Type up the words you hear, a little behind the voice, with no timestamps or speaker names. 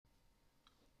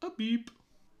beep.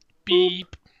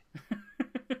 Beep.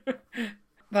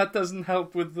 That doesn't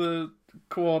help with the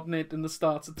coordinating the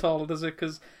starts at all, does it?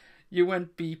 Because you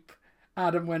went beep,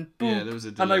 Adam went boop, Yeah, there was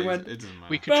a delay. and I went... It doesn't matter.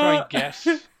 We could try and guess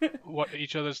what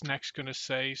each other's next going to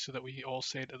say so that we all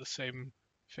say it to the same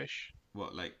fish.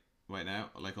 What, like, right now?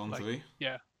 Like on Like, 3?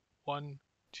 Yeah. 1,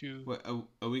 2... Wait,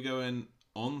 are we going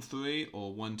on 3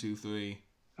 or 1, 2, 3?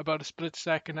 About a split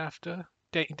second after.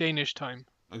 Danish time.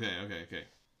 Okay.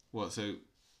 What, so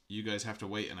you guys have to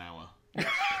wait an hour?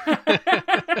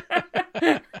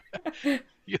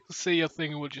 You'll see your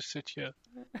thing and we'll just sit here.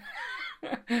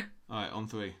 Alright, on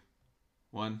 3.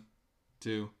 1,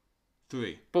 2,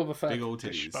 3. Boba Fett. Big old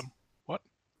Fish titties. bum. What?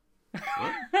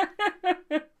 What?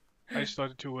 I just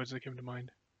thought of 2 words that came to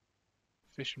mind.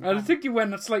 Fish and I bum. think you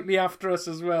went slightly after us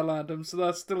as well, Adam, so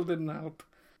that still didn't help.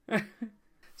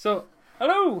 So,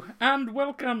 hello, and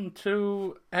welcome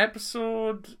to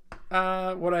episode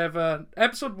 1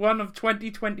 of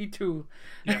 2022.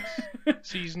 Yes.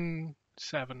 Season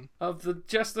 7. Of the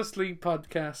Justice League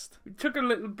podcast. We took a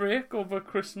little break over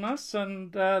Christmas,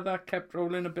 and that kept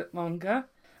rolling a bit longer.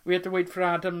 We had to wait for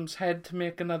Adam's head to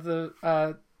make another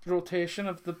rotation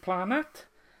of the planet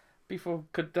before we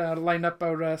could line up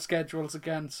our schedules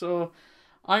again. So,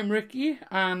 I'm Ricky,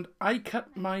 and I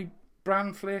cut my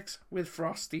bran flakes with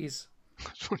Frosties. I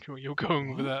was wondering where you were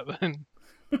going with that then.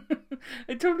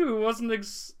 I told you it wasn't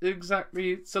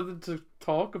exactly something to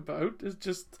talk about. It's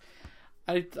just...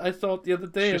 I thought the other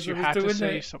day It's as just I you had was to doing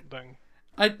say it... something.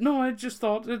 I just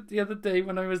thought it the other day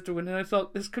when I was doing it. I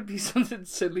thought this could be something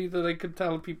silly that I could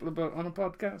tell people about on a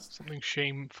podcast. Something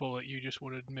shameful that you just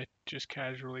want to admit just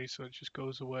casually so it just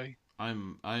goes away.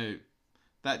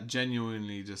 That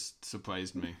genuinely just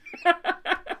surprised me.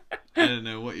 I don't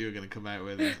know what you were going to come out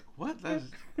with. What? That's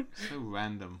so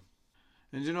random.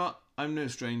 And you know what? I'm no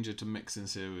stranger to mixing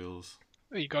cereals.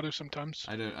 You got to sometimes.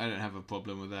 I don't have a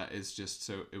problem with that. It was just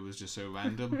so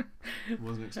random. I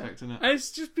wasn't expecting it.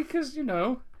 It's just because,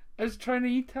 I was trying to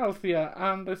eat healthier,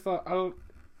 and I thought I'll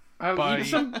By eat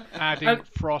some... adding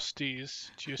Frosties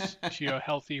to your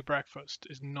healthy breakfast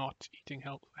is not eating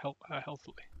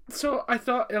healthily. So I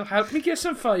thought it'll help me get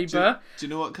some fibre. Do you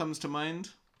know what comes to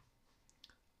mind?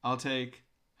 I'll take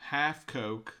half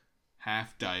Coke,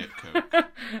 half Diet Coke.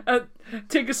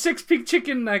 Take a 6-piece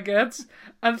chicken nuggets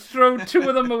and throw 2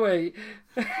 of them away.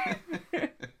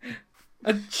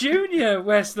 A junior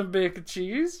Western bacon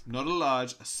cheese. Not a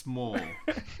large, a small.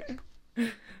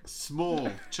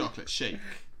 Small chocolate shake.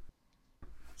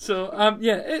 So,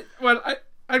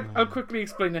 I'll quickly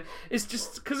explain it. It's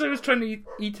just because I was trying to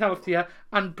eat healthier,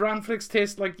 and bran flakes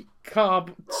taste like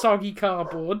soggy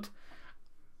cardboard.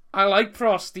 I like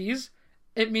Frosties.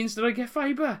 It means that I get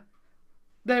fibre.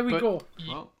 There we go.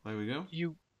 Well, there we go.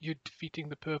 You're defeating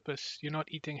the purpose. You're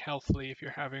not eating healthily if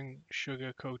you're having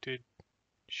sugar-coated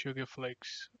sugar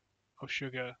flakes of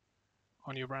sugar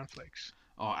on your bran flakes.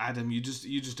 Oh, Adam, you just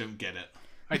don't get it.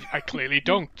 I clearly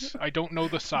don't. I don't know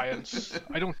the science.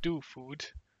 I don't do food.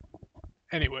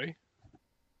 Anyway.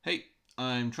 Hey,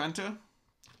 I'm Tranter,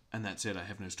 and that's it. I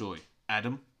have no story.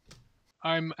 Adam?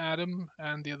 I'm Adam,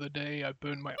 and the other day I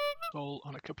burned my soul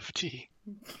on a cup of tea.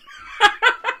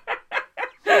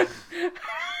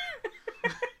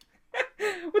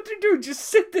 What did you do? Just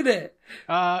sit in it?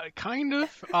 Kind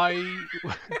of.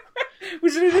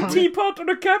 Was it in a teapot or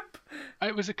a cup?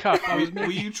 It was a cup.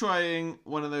 Were you trying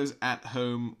one of those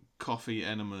at-home coffee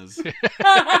enemas?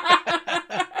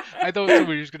 I thought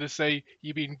somebody was going to say,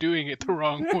 you've been doing it the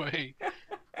wrong way.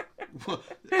 Well,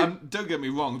 don't get me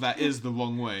wrong, that is the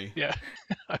wrong way. Yeah,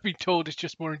 I've been told it's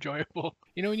just more enjoyable.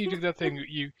 You know when you do that thing,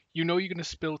 you know you're going to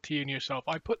spill tea on yourself.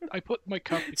 I put my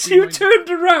cup between So you turned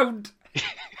around?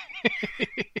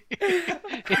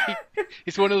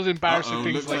 It's one of those embarrassing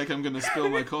things. Looks like I'm going to spill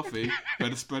my coffee.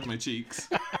 Better spread my cheeks.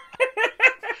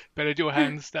 Better do a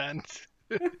handstand.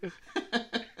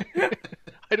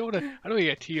 I don't want to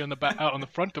get tea on the back, out on the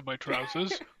front of my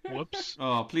trousers. Whoops.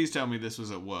 Oh, please tell me this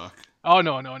was at work. Oh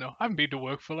no. I haven't been to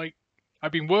work for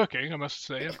I've been working, I must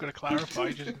say. I've got to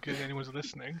clarify just in case anyone's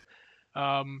listening.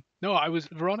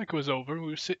 Veronica was over and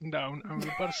we were sitting down and we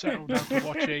were about to settle down to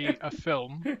watch a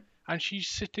film, and she's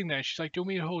sitting there. She's like, "Do you want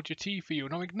me to hold your tea for you?"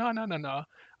 And I'm like, No. And I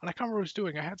can't remember what I was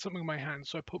doing. I had something in my hand,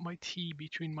 so I put my tea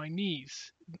between my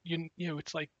knees. You know,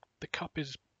 it's like the cup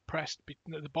is pressed,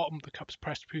 the bottom of the cup's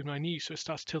pressed between my knees, so it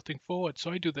starts tilting forward. So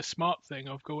I do the smart thing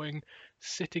of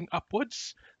sitting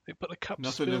upwards. But the cup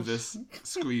Nothing spills. of this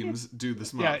screams do the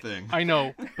smart thing. I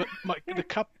know, but the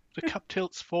cup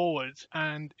tilts forward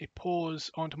and it pours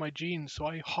onto my jeans, so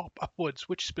I hop upwards,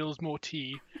 which spills more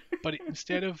tea. But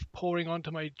instead of pouring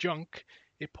onto my junk,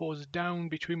 it pours down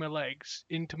between my legs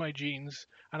into my jeans.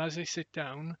 And as I sit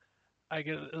down, I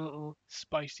get a little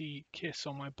spicy kiss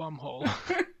on my bumhole.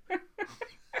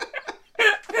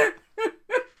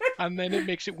 And then it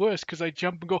makes it worse because I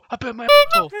jump and go, I burnt my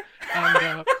asshole.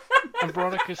 And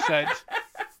Veronica said,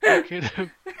 I could have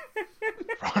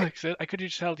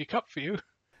just held your cup for you.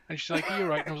 And she's like, you're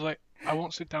right. And I was like, I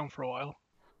won't sit down for a while.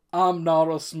 I'm not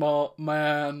a smart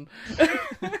man.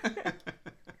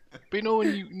 But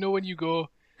when you go,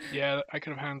 yeah, I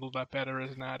could have handled that better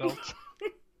as an adult.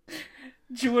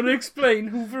 Do you want to explain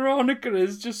who Veronica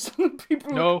is, just so that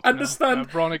people understand? No.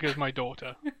 Veronica is my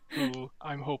daughter, who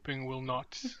I'm hoping will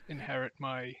not inherit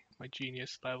my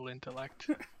genius level intellect.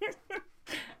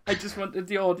 I just wanted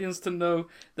the audience to know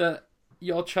that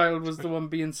your child was the one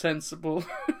being sensible.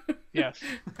 Yes.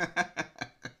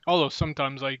 Although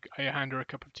sometimes I hand her a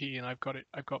cup of tea and I've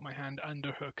got my hand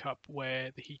under her cup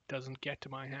where the heat doesn't get to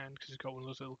my hand because it's got one of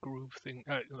those little groove thing,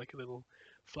 like a little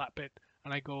flat bit,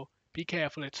 and I go, be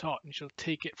careful, it's hot, and she'll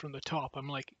take it from the top. I'm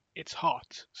like, it's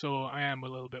hot. So I am a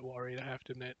little bit worried, I have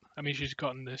to admit. I mean, she's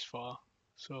gotten this far,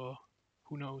 so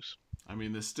who knows? I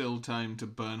mean, there's still time to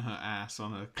burn her ass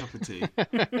on a cup of tea.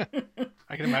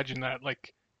 I can imagine that,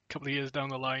 like, a couple of years down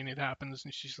the line it happens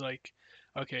and she's like,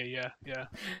 okay, yeah.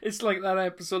 It's like that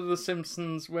episode of The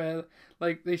Simpsons where,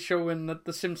 like, they show in that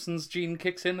the Simpsons gene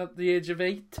kicks in at the age of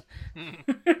 8.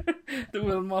 The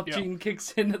Wilmot gene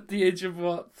kicks in at the age of,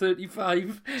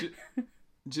 35?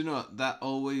 Do you know what? That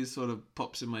always sort of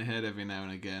pops in my head every now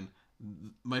and again.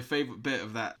 My favourite bit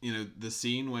of that, the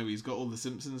scene where he's got all the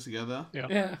Simpsons together.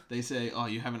 Yeah. They say, oh,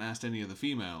 you haven't asked any of the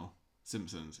female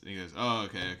Simpsons. And he goes, oh,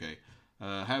 okay.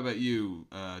 How about you,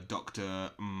 Dr.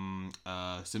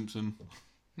 Simpson?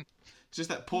 Just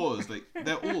that pause, like,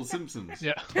 they're all Simpsons.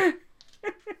 Yeah.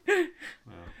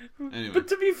 Well, anyway. But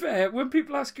to be fair, when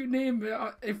people ask your name,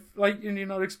 if, like, and you're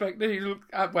not expecting it, you look,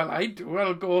 well, I do,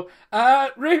 I'll go,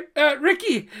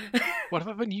 Ricky! What have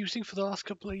I been using for the last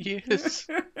couple of years?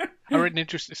 I read an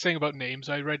interesting thing about names.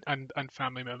 And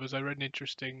family members. I read an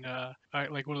interesting,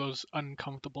 like one of those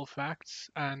uncomfortable facts.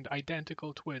 And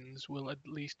identical twins will at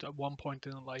least at one point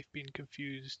in their life been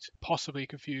possibly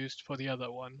confused for the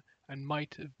other one, and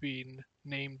might have been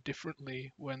named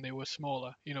differently when they were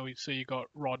smaller. You'd say you got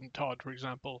Rod and Todd, for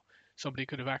example. Somebody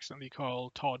could have accidentally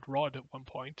called Todd Rod at one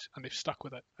point, and they've stuck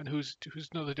with it. And who's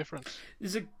know the difference?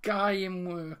 There's a guy in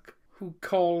work who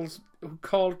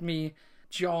called me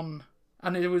John.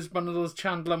 And it was one of those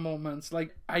Chandler moments.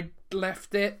 Like, I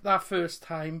left it that first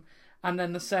time, and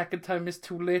then the second time it's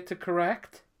too late to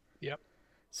correct. Yep.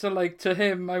 So, like, to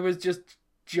him, I was just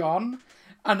John.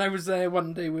 And I was there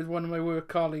one day with one of my work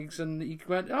colleagues, and he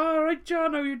went, all right,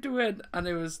 John, how you doing? And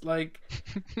it was like...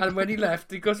 and when he left,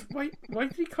 he goes, why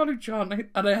did he call you John?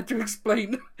 And I had to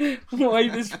explain why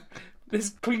this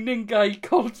cleaning guy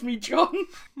called me John.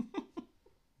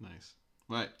 Nice.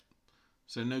 Right.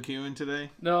 So no Kieran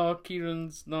today? No,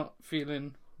 Kieran's not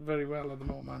feeling very well at the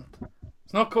moment.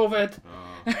 It's not COVID.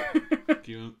 Oh,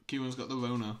 Kieran's got the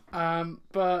Rona.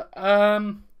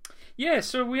 Yeah,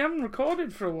 so we haven't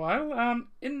recorded for a while.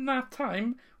 In that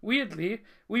time, weirdly,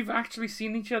 we've actually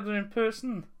seen each other in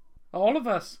person. All of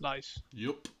us. Nice.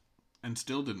 Yup. And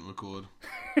still didn't record.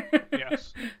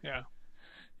 Yes. Yeah.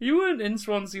 You weren't in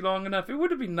Swansea long enough. It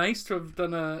would have been nice to have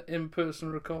done a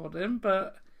in-person recording,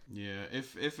 but... Yeah,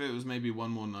 if it was maybe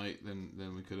one more night,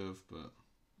 then we could have, but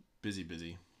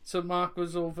busy. So Mark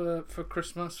was over for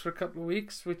Christmas for a couple of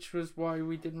weeks, which was why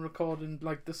we didn't record in,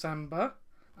 like, December.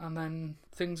 And then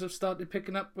things have started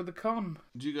picking up with the con.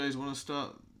 Do you guys want to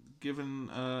start giving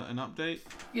an update?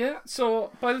 Yeah,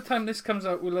 so by the time this comes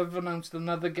out, we'll have announced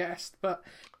another guest, but...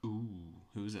 Ooh,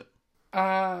 who is it?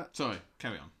 Sorry,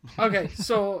 carry on. Okay,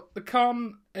 so the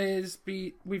con is...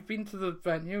 We've been to the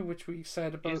venue, which we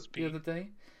said about the other day.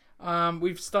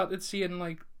 We've started seeing,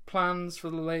 like, plans for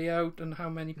the layout and how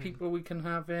many people we can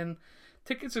have in.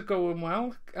 Tickets are going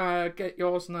well. Get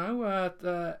yours now at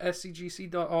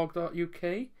scgc.org.uk.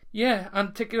 Yeah,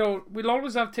 and we'll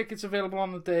always have tickets available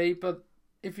on the day, but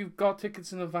if you've got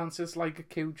tickets in advance, it's like a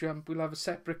queue jump. We'll have a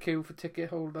separate queue for ticket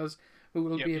holders who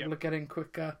will be able to get in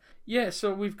quicker. Yeah,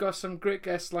 so we've got some great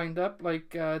guests lined up,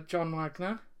 like John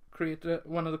Wagner,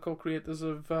 one of the co-creators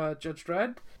of Judge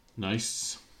Dredd.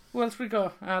 Nice. Who else we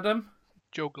got, Adam?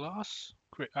 Joe Glass,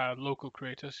 local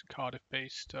creators,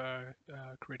 Cardiff-based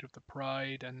creator of The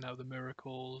Pride and now The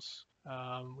Miracles.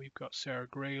 We've got Sarah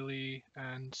Grayley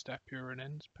and Steph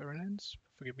Pirinens.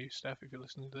 Forgive me, Steph, if you're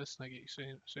listening to this and I get you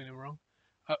saying it wrong.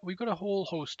 We've got a whole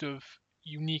host of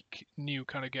unique new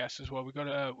kind of guests as well. We've got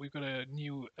a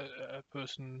new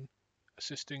person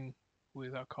assisting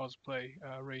with our cosplay,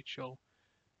 Rachel.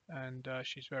 And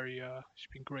she's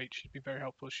been great. She's been very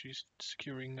helpful. She's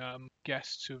securing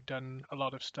guests who've done a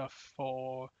lot of stuff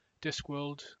for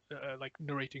Discworld, like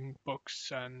narrating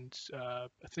books and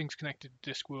things connected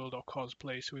to Discworld or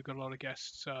cosplay. So we've got a lot of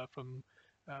guests from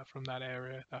that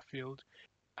area, that field.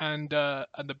 And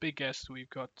the big guest we've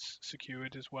got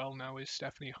secured as well now is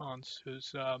Stephanie Hans,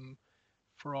 who's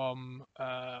from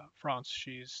France.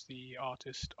 She's the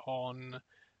artist on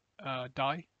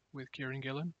Die with Kieran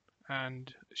Gillen,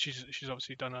 and she's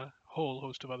obviously done a whole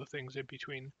host of other things in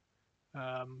between.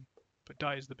 But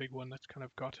Die is the big one that's kind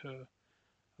of got her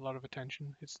a lot of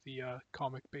attention. It's the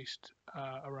comic based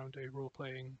around a role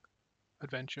playing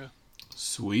adventure.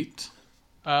 Sweet.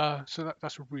 So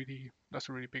that's a really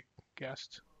big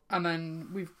guest. And then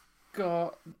we've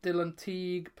got Dylan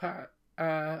Teague,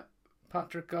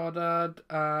 Patrick Goddard,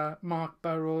 Mark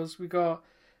Burrows. We got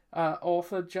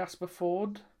author Jasper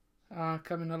Ford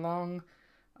coming along.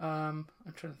 I'm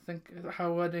trying to think.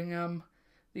 Howard Ingham.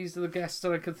 These are the guests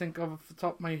that I could think of off the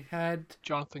top of my head.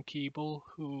 Jonathan Keeble,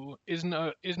 who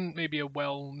isn't maybe a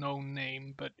well-known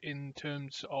name, but in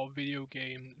terms of video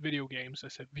games, I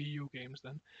said video games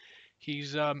then.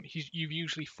 You've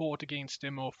usually fought against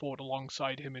him or fought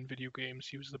alongside him in video games.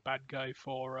 He was the bad guy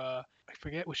for I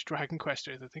forget which Dragon Quest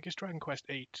it is. I think it's Dragon Quest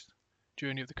VIII,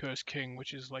 Journey of the Cursed King,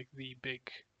 which is like the big,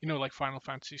 like Final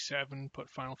Fantasy VII put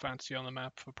Final Fantasy on the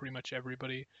map for pretty much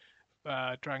everybody.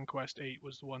 Dragon Quest VIII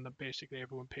was the one that basically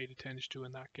everyone paid attention to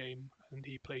in that game, and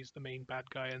he plays the main bad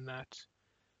guy in that.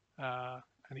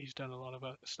 And he's done a lot of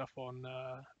stuff on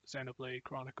Xenoblade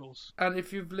Chronicles. And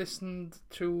if you've listened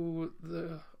to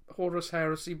the Horus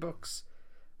Heresy books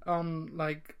on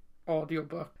like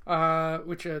audiobook,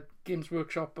 which are Games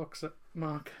Workshop books,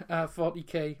 Mark,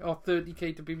 40k or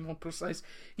 30k to be more precise,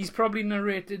 he's probably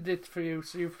narrated it for you,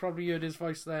 so you've probably heard his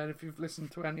voice there if you've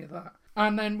listened to any of that.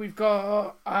 And then we've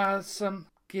got some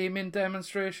gaming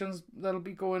demonstrations that'll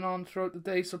be going on throughout the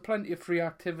day, so plenty of free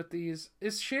activities.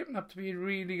 It's shaping up to be a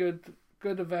really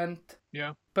good event.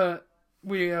 Yeah. But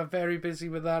we are very busy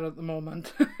with that at the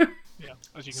moment. Yeah,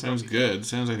 as you can Sounds good.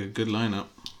 Sounds like a good lineup.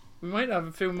 We might have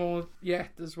a few more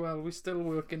yet as well. We're still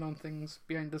working on things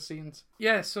behind the scenes.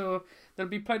 Yeah, so there'll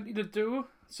be plenty to do,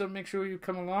 so make sure you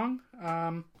come along.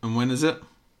 And when is it?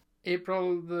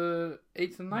 April the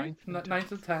 8th and 9th?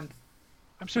 9th and 10th.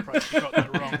 I'm surprised you got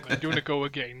that wrong. Do you want to go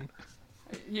again?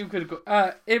 You could go.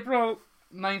 April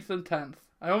 9th and 10th.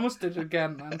 I almost did it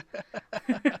again, man.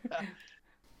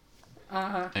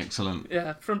 Excellent.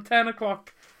 Yeah, from 10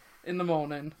 o'clock in the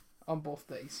morning on both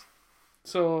days.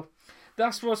 So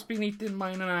that's what's been eating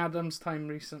mine and Adam's time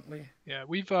recently. Yeah,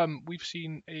 we've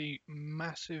seen a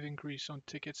massive increase on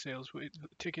ticket sales.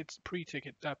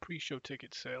 Pre-show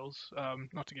ticket sales.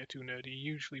 Not to get too nerdy.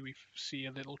 Usually we see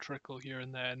a little trickle here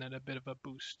and there, and then a bit of a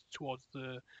boost towards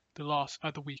the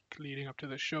week leading up to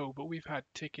the show. But we've had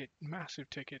massive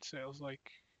ticket sales like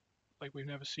we've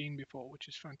never seen before, which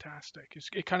is fantastic.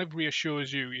 It kind of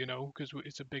reassures you, because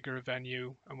it's a bigger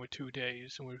venue and we're 2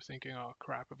 days, and we're thinking, oh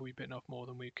crap, have we bitten off more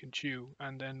than we can chew?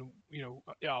 And then,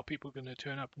 are people going to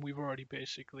turn up? And we've already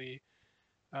basically,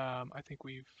 I think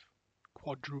we've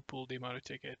quadrupled the amount of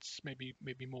tickets, maybe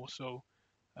more so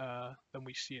than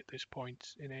we see at this point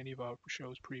in any of our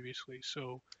shows previously.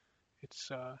 So it's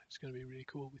going to be really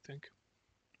cool, we think.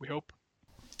 We hope.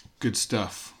 Good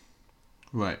stuff.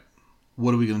 Right.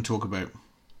 What are we going to talk about?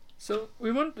 So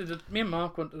me and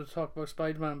Mark wanted to talk about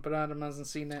Spider-Man, but Adam hasn't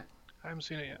seen it. I haven't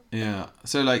seen it yet. Yeah.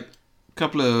 So, a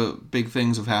couple of big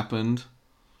things have happened.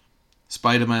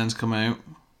 Spider-Man's come out.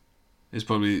 It's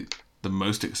probably the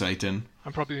most exciting.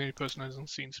 I'm probably the only person who hasn't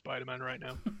seen Spider-Man right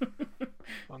now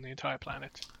on the entire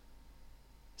planet.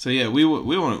 So yeah, we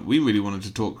really wanted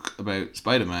to talk about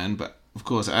Spider-Man, but of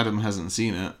course Adam hasn't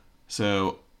seen it.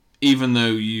 So even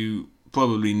though you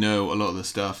probably know a lot of the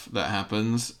stuff that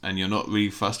happens and you're not really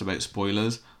fussed about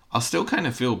spoilers, I'll still kind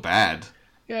of feel bad.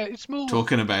 Yeah, it's more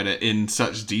talking about it in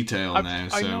such detail now.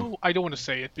 I know I don't want to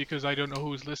say it because I don't know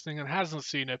who's listening and hasn't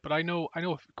seen it, but I know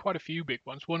quite a few big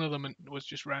ones. One of them was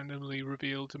just randomly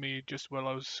revealed to me just while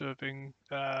I was surfing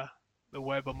the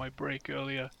web on my break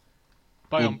earlier.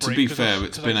 To be fair,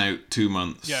 it's been out 2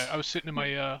 months. Yeah, I was sitting in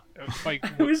my bike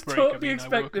I was break. totally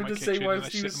expecting to say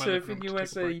whilst he was surfing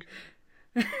USA.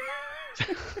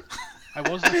 I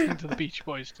was listening to the Beach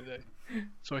Boys today,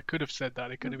 so I could have said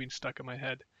that. It could have been stuck in my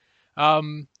head.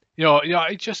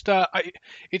 It's just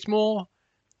it's more,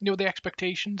 the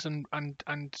expectations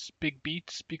and big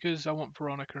beats, because I want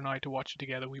Veronica and I to watch it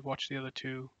together. We watched the other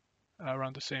two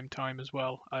around the same time as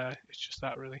well. It's just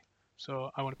that really.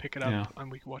 So I want to pick it up and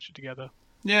we can watch it together.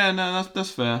 Yeah, no,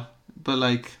 that's fair. But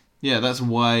that's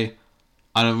why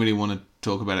I don't really want to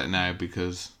talk about it now,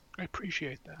 because I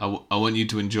appreciate that. I want you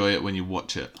to enjoy it when you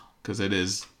watch it, because it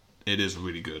is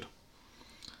really good.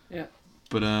 Yeah.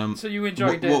 But So you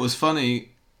enjoyed it? What was funny?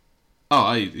 Oh,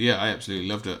 I absolutely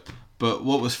loved it. But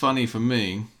what was funny for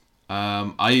me,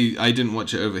 I didn't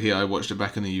watch it over here. I watched it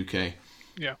back in the UK.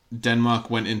 Yeah. Denmark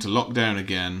went into lockdown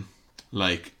again,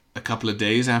 like a couple of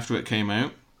days after it came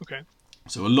out. Okay.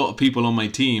 So a lot of people on my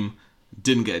team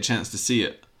didn't get a chance to see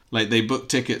it. Like they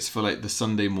booked tickets for like the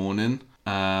Sunday morning,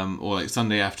 or like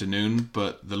Sunday afternoon,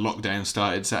 but the lockdown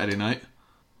started Saturday night,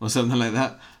 or something like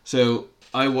that. So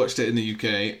I watched it in the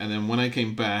UK, and then when I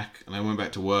came back and I went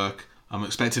back to work, I'm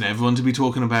expecting everyone to be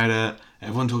talking about it,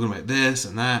 everyone talking about this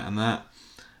and that and that.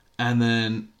 And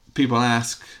then people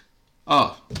ask,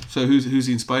 oh, so who's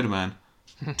seen Spider-Man?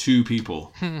 2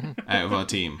 people out of our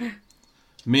team.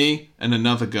 Me and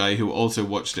another guy who also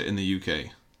watched it in the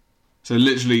UK. So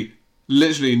literally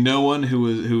no one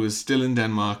who was still in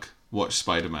Denmark watched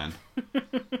Spider-Man.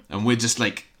 And we're just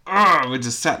like, we're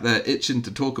just sat there itching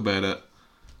to talk about it.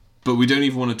 But we don't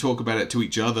even want to talk about it to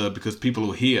each other because people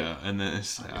will hear, and then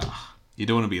it's like, you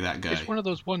don't want to be that guy. It's one of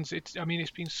those ones. It's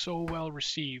been so well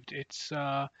received. It's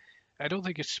I don't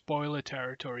think it's spoiler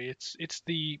territory. It is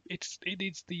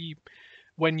the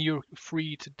when you're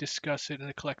free to discuss it in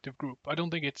a collective group. I don't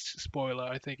think it's spoiler.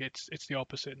 I think it's the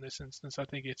opposite in this instance. I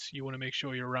think it's you want to make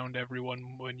sure you're around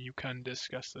everyone when you can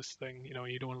discuss this thing. You know,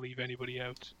 you don't want to leave anybody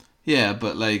out. Yeah,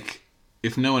 but like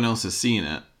if no one else has seen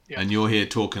it, and you're here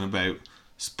talking about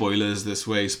spoilers this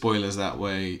way, spoilers that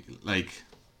way, like,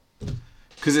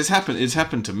 because it's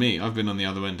happened to me. I've been on the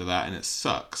other end of that, and it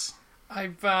sucks.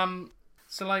 I've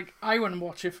so like I went and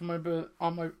watched it for my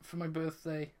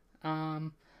birthday,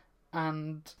 and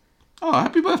oh,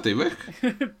 happy birthday, Rick!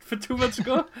 for 2 months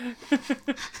ago.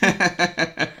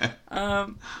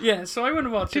 Yeah, so I went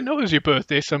and watched it. Didn't know it was your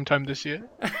birthday sometime this year.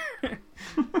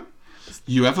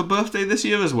 You have a birthday this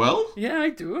year as well? Yeah, I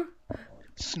do.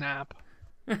 Snap.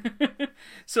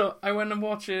 So I went and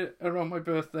watched it around my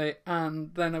birthday,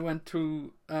 and then I went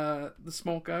to the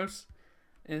smokehouse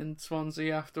in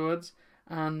Swansea afterwards,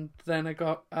 and then I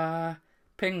got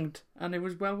pinged, and it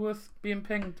was well worth being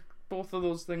pinged. Both of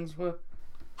those things were.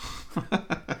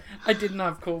 I didn't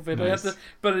have COVID, Nice.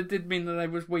 but it did mean that I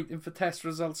was waiting for test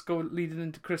results leading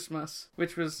into Christmas,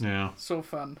 which was so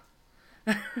fun.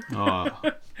 Oh,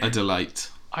 a delight.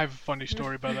 I have a funny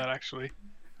story about that actually.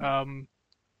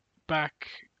 Back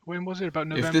when was it? About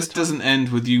November. If this doesn't end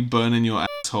with you burning your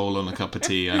asshole on a cup of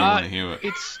tea, I don't want to hear it.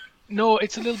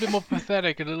 It's a little bit more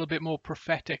pathetic, a little bit more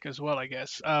prophetic as well, I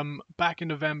guess. Back in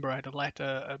November, I had a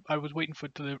letter. I was waiting for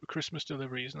Christmas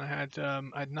deliveries, and I had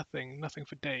nothing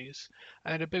for days.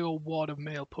 I had a big old wad of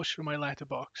mail pushed through my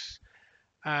letterbox,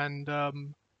 and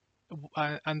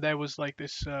there was like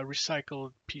this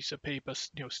recycled piece of paper,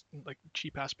 like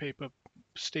cheap ass paper,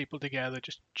 stapled together,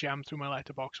 just jammed through my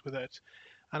letterbox with it.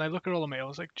 And I look at all the mail. I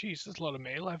was like, "Geez, there's a lot of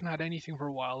mail. I haven't had anything for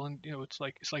a while." And it's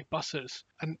like buses.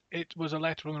 And it was a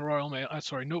letter from the Royal Mail.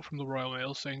 Note from the Royal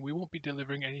Mail saying we won't be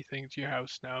delivering anything to your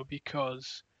house now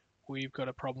because we've got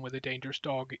a problem with a dangerous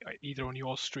dog, either on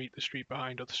your street, the street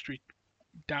behind, or the street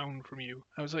down from you.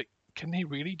 I was like, can they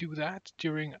really do that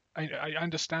during? I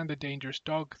understand the dangerous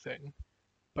dog thing,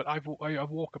 but I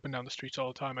walk up and down the streets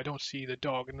all the time. I don't see the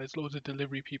dog, and there's loads of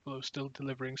delivery people who are still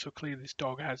delivering. So clearly, this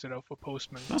dog has it out for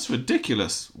postman. That's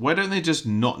ridiculous. Why don't they just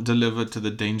not deliver to the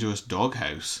dangerous dog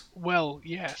house? Well,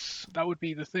 yes, that would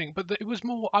be the thing. But it was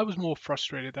more. I was more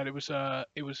frustrated that it was a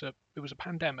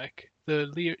pandemic.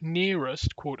 The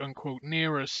nearest, quote unquote,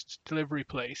 nearest delivery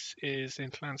place is in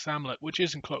Llansamlet, which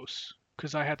isn't close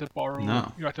because I had to borrow.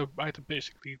 No. I had to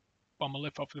basically bomb a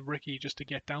lift off the Ricky just to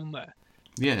get down there.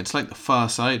 Yeah, it's like the far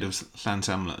side of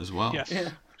Llansamlet as well. Yes.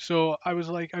 Yeah. So I was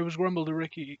grumbling to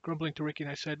Ricky,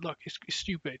 and I said, "Look, it's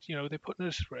stupid. They're putting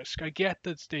us at risk. I get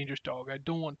that it's a dangerous dog. I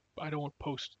don't want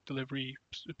post delivery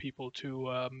people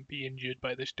to be injured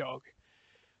by this dog,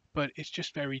 but it's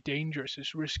just very dangerous.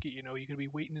 It's risky. You're going to be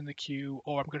waiting in the queue,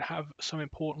 or I'm going to have some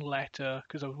important letter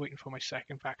because I was waiting for my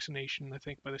second vaccination. I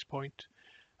think by this point."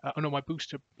 My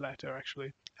booster letter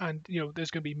actually, and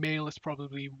there's going to be mail that's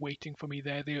probably waiting for me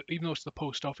there. Even though it's the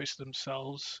post office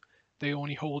themselves, they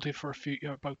only hold it for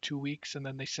about 2 weeks, and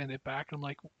then they send it back. And I'm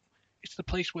like, it's the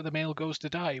place where the mail goes to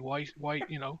die. Why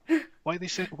they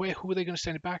send? Who are they going to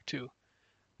send it back to?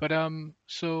 But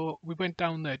so we went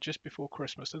down there just before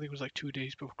Christmas. I think it was like 2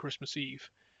 days before Christmas Eve,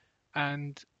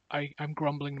 and I'm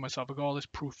grumbling to myself. I got all this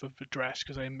proof of address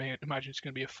because I imagine it's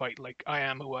going to be a fight. Like I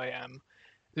am who I am.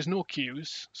 There's no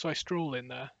queues, so I stroll in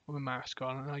there with my mask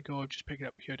on, and I go, just pick it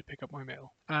up here to pick up my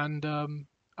mail. And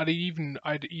I'd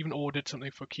even ordered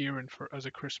something for Kieran as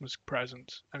a Christmas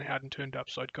present, and it hadn't turned up,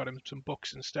 so I'd got him some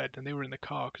books instead, and they were in the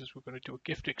car because we were going to do a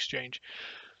gift exchange.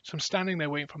 So I'm standing there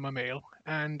waiting for my mail,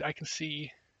 and I can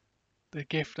see the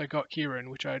gift I got Kieran,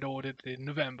 which I'd ordered in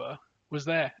November, was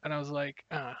there, and I was like,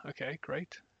 okay,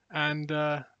 great. And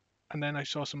then I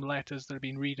saw some letters that had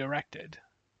been redirected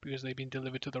because they'd been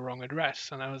delivered to the wrong address,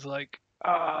 and I was like,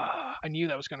 I knew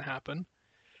that was going to happen.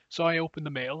 So I opened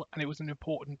the mail, and it was an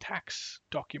important tax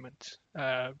document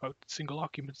about single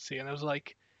occupancy, and I was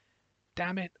like,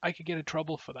 damn it, I could get in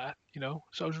trouble for that, you know?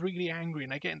 So I was really angry,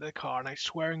 and I get into the car, and I'm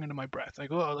swearing under my breath. I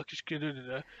go, oh, look, it's good.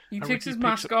 He And takes Ricky his picks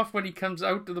mask up- off when he comes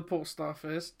out to the post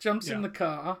office, jumps in Yeah. the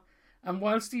car, and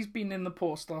whilst he's been in the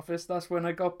post office, that's when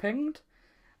I got pinged.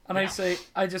 And I say,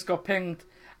 I just got pinged.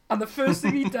 And the first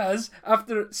thing he does,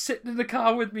 after sitting in the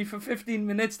car with me for 15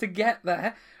 minutes to get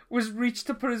there, was reach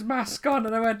to put his mask on.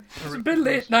 And I went, it's a bit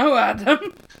late now,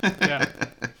 Adam. Yeah.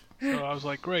 So I was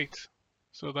like, great.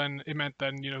 So then it meant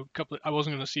then, you know, I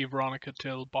wasn't going to see Veronica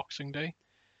till Boxing Day.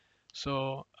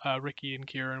 So Ricky and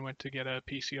Kieran went to get a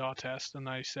PCR test, and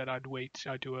I said I'd wait.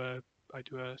 I do an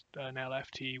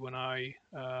LFT when I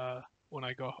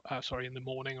go in the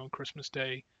morning on Christmas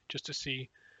Day, just to see.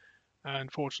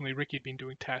 Unfortunately, Ricky had been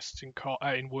doing tests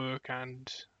in work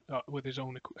and with his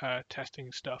own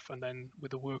testing stuff, and then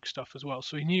with the work stuff as well.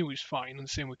 So he knew he was fine, and the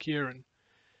same with Kieran.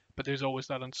 But there's always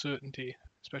that uncertainty,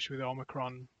 especially with the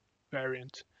Omicron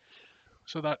variant.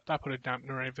 So that put a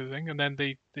dampener on everything. And then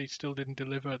they still didn't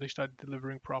deliver. They started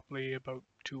delivering properly about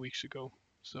 2 weeks ago.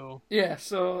 So Yeah,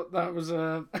 so that was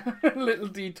a little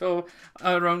detour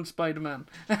around Spider-Man.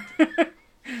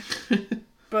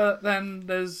 But then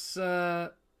there's...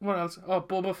 what else? Oh,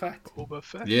 Boba Fett. Boba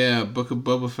Fett. Yeah, Book of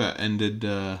Boba Fett ended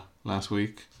last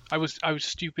week. I was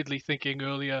stupidly thinking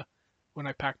earlier when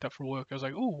I packed up for work. I was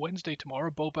like, oh, Wednesday tomorrow,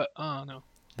 Boba. Oh, no.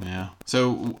 Yeah.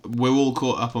 So we're all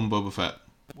caught up on Boba Fett.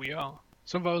 We are.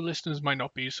 Some of our listeners might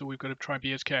not be, so we've got to try and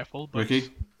be as careful. But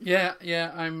Ricky? Yeah,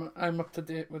 I'm up to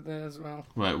date with it as well.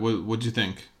 Right, what do you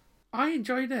think? I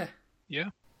enjoyed it. yeah.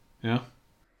 Yeah?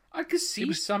 I could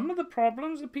see some of the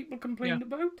problems that people complained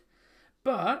about,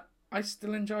 but I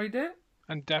still enjoyed it.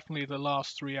 And definitely the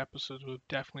last 3 episodes were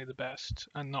definitely the best,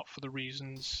 and not for the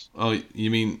reasons. Oh, you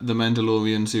mean The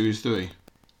Mandalorian Series 3?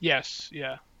 Yes,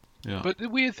 yeah. Yeah. But the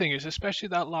weird thing is, especially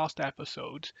that last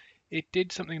episode, it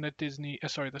did something that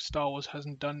the Star Wars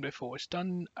hasn't done before. It's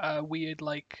done a weird,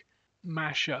 like,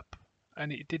 mashup,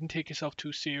 and it didn't take itself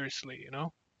too seriously, you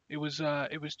know? It was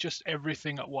just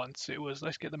everything at once. It was,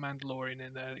 let's get the Mandalorian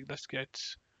in there, let's get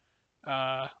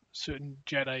certain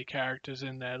Jedi characters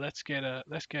in there. Let's get,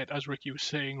 as Ricky was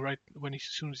saying, right when as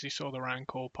soon as he saw the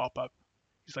Rancor pop up,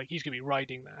 he's like, he's gonna be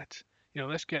riding that. You know,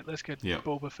 let's get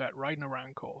Boba Fett riding a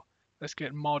Rancor. Let's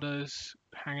get modders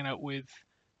hanging out with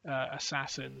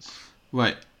assassins.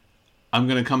 Right. I'm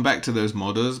going to come back to those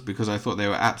modders because I thought they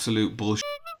were absolute bullshit.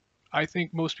 I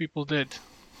think most people did.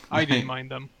 I didn't mind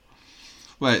them.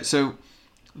 Right, so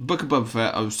Book of Boba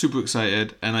Fett, I was super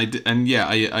excited, and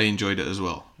I enjoyed it as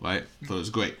well. Right, thought it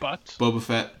was great. But Boba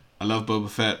Fett, I love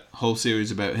Boba Fett. Whole series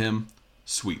about him,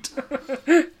 sweet.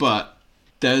 But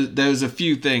there's a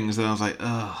few things that I was like,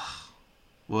 ugh,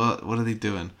 what are they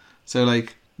doing? So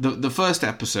like the first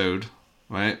episode,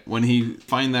 right, when he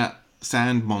find that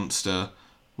sand monster,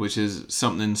 which is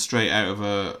something straight out of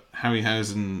a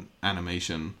Harryhausen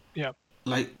animation. yeah,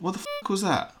 Like, what the fuck was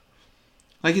that?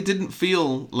 Like, it didn't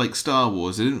feel like Star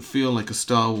Wars. It didn't feel like a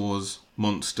Star Wars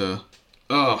monster.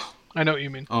 Ugh. I know what you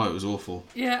mean. Oh, it was awful.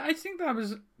 Yeah, I think that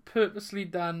was purposely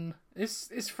done.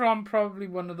 It's from probably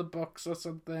one of the books or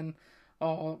something,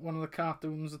 or one of the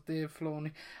cartoons that Dave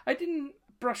Filoni. I didn't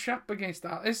brush up against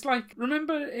that. It's like,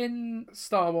 remember in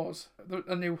Star Wars,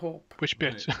 A New Hope? Which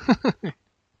bit?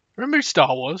 Remember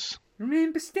Star Wars?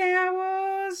 Remember Star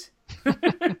Wars?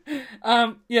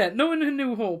 Knowing A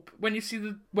New Hope, when you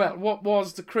see what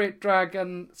was the Krayt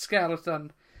Dragon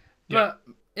skeleton, but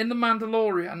in The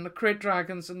Mandalorian, the Krayt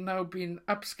Dragons are now being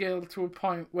upscaled to a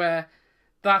point where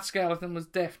that skeleton was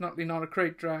definitely not a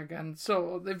Krayt Dragon,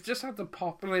 so they've just had to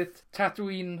populate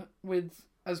Tatooine with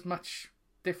as much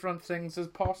different things as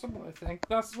possible, I think.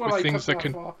 That's what I took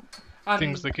that for.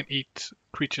 Things that can eat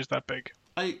creatures that big.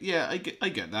 I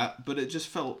get that, but it just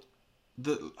felt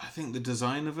I think the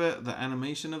design of it, the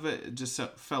animation of it just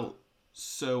felt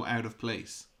so out of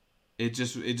place. It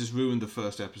just ruined the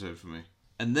first episode for me.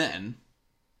 And then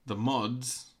the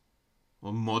mods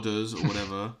or modders or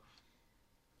whatever.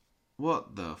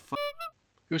 What the fuck?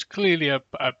 It was clearly a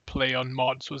play on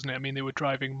mods, wasn't it? I mean, they were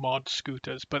driving mod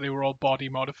scooters, but they were all body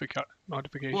modifications.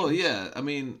 Well, yeah. I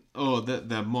mean,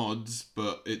 they're mods,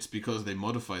 but it's because they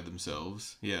modified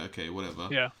themselves. Yeah, okay, whatever.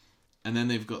 Yeah. And then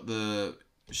they've got the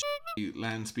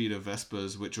land speeder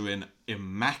Vespers, which are in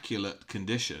immaculate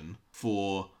condition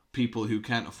for people who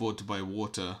can't afford to buy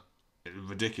water.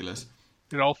 Ridiculous.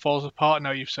 It all falls apart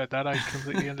now you've said that. I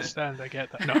completely understand. I get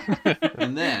that. No.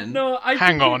 And then No,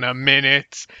 Hang on a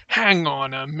minute.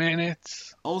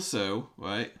 also,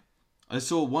 right, I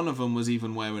saw one of them was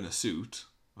even wearing a suit,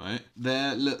 right?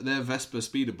 Their Vespa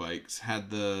speeder bikes had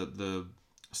the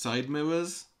side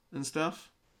mirrors and stuff.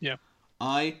 Yeah.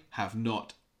 I have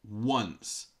not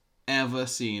once ever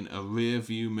seen a rear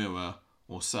view mirror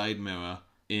or side mirror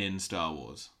in Star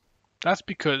Wars. That's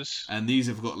because And these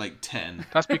have got like 10.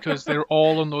 That's because they're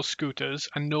all on those scooters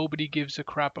and nobody gives a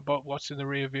crap about what's in the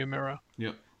rear view mirror.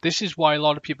 Yep. This is why a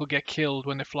lot of people get killed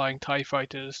when they're flying TIE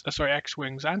fighters,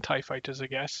 X-Wings and TIE fighters, I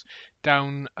guess,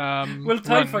 down Well,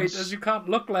 TIE runs. fighters, you can't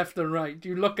look left and right.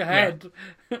 You look ahead.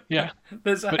 Yeah.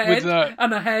 There's a But head with,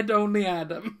 and a head only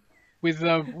Adam. With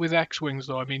X-Wings,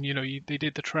 though, I mean, they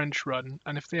did the trench run,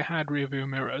 and if they had rear view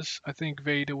mirrors, I think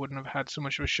Vader wouldn't have had so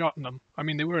much of a shot in them. I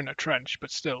mean, they were in a trench,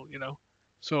 but still,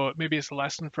 So maybe it's a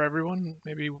lesson for everyone.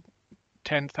 Maybe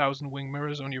 10,000 wing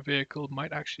mirrors on your vehicle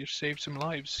might actually have saved some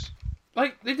lives.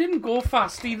 Like, they didn't go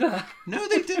fast either. No,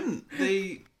 they didn't.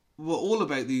 They were all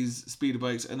about these speeder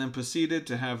bikes and then proceeded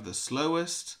to have the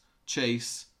slowest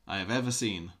chase I have ever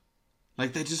seen.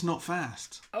 Like, they're just not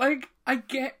fast. Like, I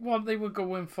get what they were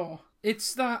going for.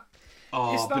 It's that...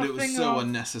 Oh, but it was thing so of-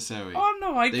 unnecessary. Oh,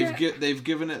 no, They've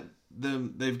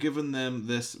given them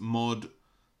this mod,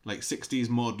 like 60s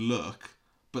mod look,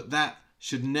 but that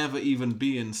should never even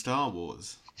be in Star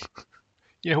Wars.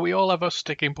 Yeah, we all have our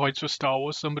sticking points for Star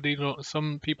Wars. Some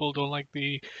people don't like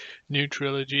the new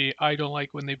trilogy. I don't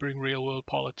like when they bring real world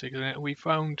politics in it. We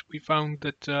found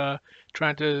that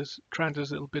Tranter's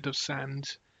little bit of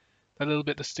sand, that little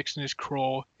bit that sticks in his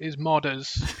craw, is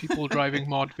modders, people driving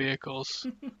mod vehicles.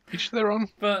 Each their own.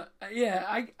 But,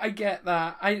 yeah, I get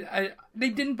that. They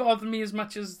didn't bother me as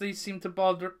much as they seem to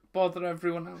bother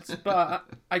everyone else. But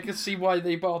I can see why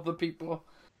they bother people.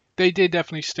 They did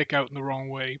definitely stick out in the wrong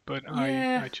way, but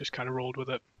Yeah. I just kind of rolled with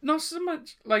it. Not so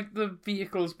much like the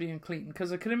vehicles being clean,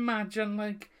 because I can imagine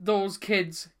like those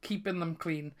kids keeping them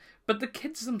clean. But the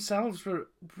kids themselves were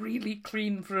really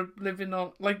clean for living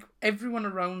on, like everyone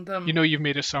around them. You've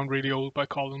made us sound really old by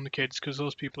calling them the kids, because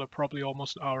those people are probably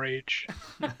almost our age.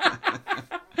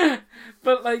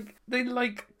 But like they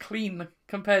like clean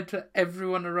compared to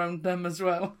everyone around them as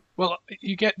well. Well,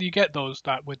 you get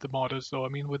that with the modders though. I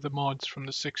mean, with the mods from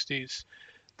the 60s,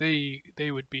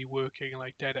 they would be working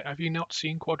like dead. Have you not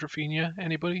seen Quadrophenia?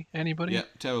 Anybody? Yeah,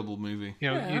 terrible movie.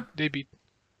 Yeah. They'd be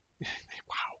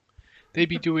wow. They'd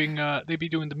be doing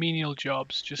the menial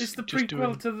jobs. Just It's the just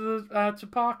prequel doing, to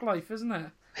Park Life, isn't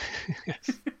it?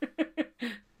 Yes.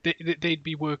 They'd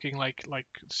be working like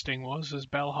Sting was as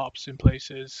bellhops in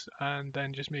places, and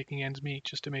then just making ends meet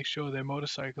just to make sure their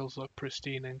motorcycles look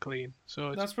pristine and clean.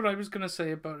 So That's what I was going to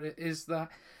say about it, is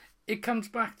that it comes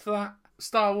back to that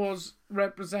Star Wars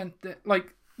like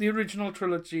the original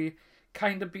trilogy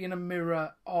kind of being a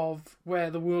mirror of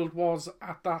where the world was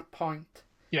at that point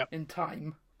in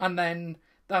time. And then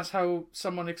that's how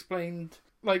someone explained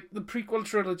like the prequel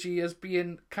trilogy as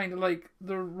being kind of like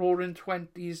the Roaring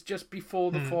Twenties just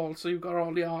before the fall. So you've got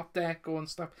all the Art Deco and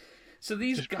stuff. So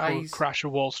these just guys, before Crash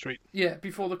of Wall Street. yeah,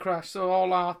 before the crash. So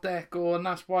all Art Deco, and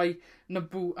that's why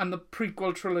Naboo and the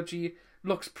prequel trilogy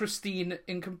looks pristine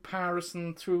in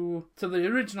comparison to the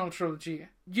original trilogy.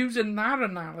 Using that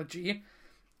analogy,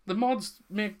 the mods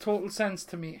make total sense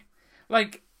to me.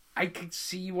 Like, I could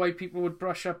see why people would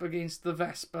brush up against the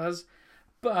Vespas,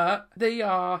 but they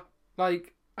are,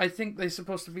 like, I think they're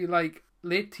supposed to be, like,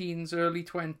 late teens, early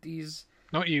 20s.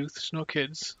 Not youths, no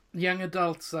kids. Young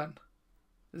adults, then.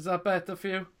 Is that better for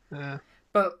you? Yeah.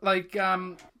 But, like,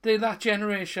 they're that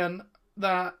generation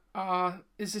that are,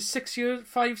 is it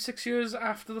 5, 6 years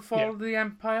after the fall of the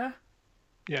Empire?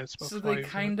 Yeah, it's about So 5, they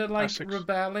kind of, like, 6.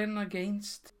 rebelling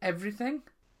against everything.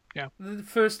 Yeah. The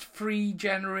first free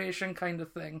generation kind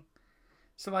of thing.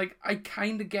 So, like, I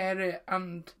kind of get it,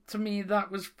 and to me that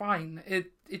was fine.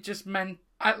 It just meant,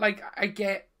 I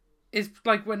get, it's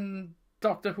like when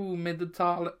Doctor Who made the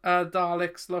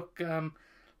Daleks look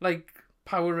like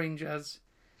Power Rangers.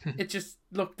 It just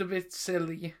looked a bit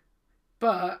silly,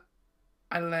 but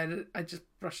I just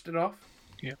brushed it off.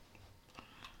 Yeah.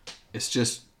 It's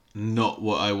just not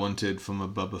what I wanted from a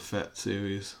Boba Fett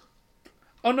series.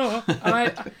 Oh no, and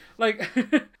I like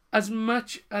as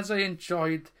much as I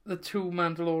enjoyed the 2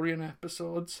 Mandalorian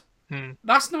episodes,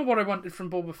 that's not what I wanted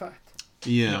from Boba Fett.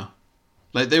 Yeah. No.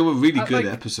 Like, they were really good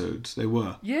episodes. They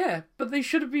were. Yeah, but they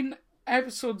should have been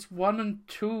episodes 1 and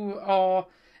 2 or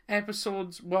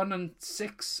episodes 1 and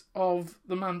 6 of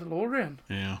The Mandalorian.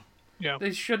 Yeah. Yeah.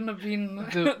 They shouldn't have been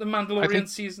The Mandalorian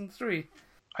season 3.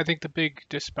 I think the big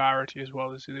disparity as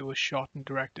well is they were shot and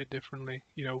directed differently.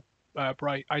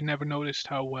 I never noticed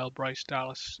how well Bryce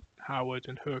Dallas Howard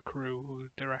and her crew, who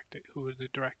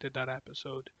directed that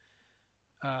episode,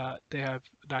 they have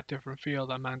that different feel,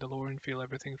 that Mandalorian feel.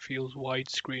 Everything feels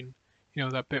widescreen. You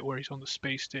know, that bit where he's on the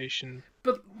space station.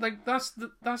 But like that's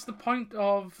the point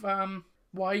of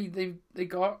why they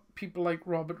got people like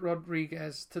Robert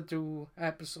Rodriguez to do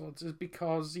episodes, is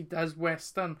because he does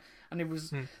Western, and it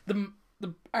was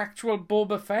the actual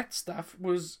Boba Fett stuff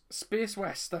was space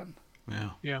Western.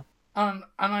 Yeah. And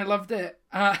I loved it.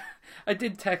 I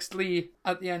did text Lee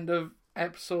at the end of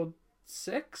episode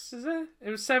 6, is it? It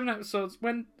was 7 episodes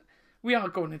when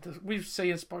we're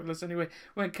saying spoilers anyway,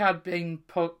 when Cad Bane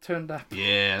turned up.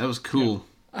 Yeah, that was cool.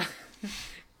 Yeah.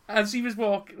 As he was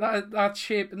walking, that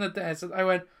shape in the desert, I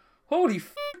went, holy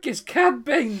fuck, it's Cad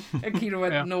Bane! And Kieran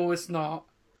went, no, it's not.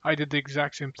 I did the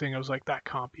exact same thing. I was like, that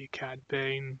can't be Cad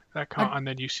Bane. That can't. And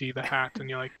then you see the hat, and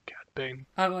you're like, Cad Bane.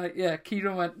 And like, yeah,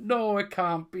 Kieran went, no, it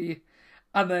can't be.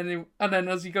 And then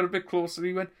as he got a bit closer,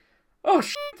 he went, oh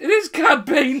shit, it is Cad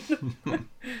Bane.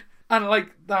 And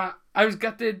like that, I was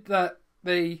gutted that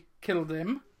they killed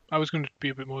him. I was going to be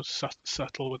a bit more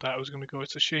subtle with that. I was going to go,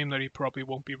 it's a shame that he probably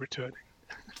won't be returning.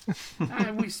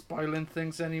 We spoiling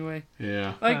things anyway.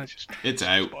 Yeah, like it's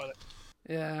out.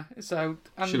 Yeah, it's out.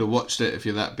 Should have watched it if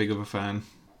you're that big of a fan.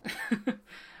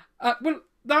 Well,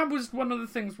 that was one of the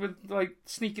things with like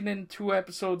sneaking in 2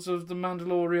 episodes of The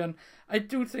Mandalorian. I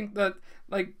do think that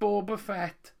like Boba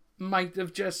Fett might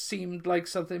have just seemed like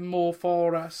something more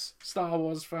for us Star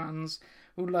Wars fans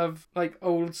who love like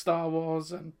old Star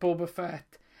Wars and Boba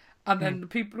Fett, and then the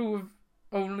people who have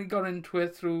only got into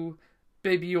it through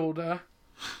Baby Yoda,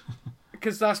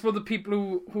 because that's what the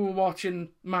people who are watching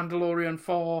Mandalorian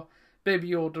for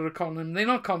Baby Yoda are calling him. They're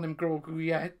not calling him Grogu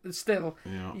yet. It's still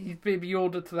he's Baby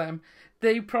Yoda to them.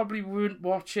 They probably weren't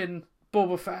watching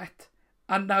Boba Fett,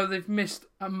 and now they've missed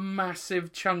a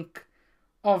massive chunk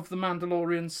of the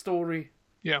Mandalorian story.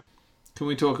 Yeah. Can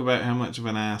we talk about how much of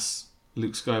an ass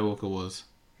Luke Skywalker was?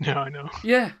 Yeah, I know.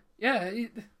 Yeah.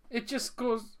 It just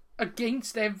goes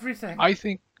against everything. I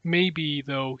think maybe,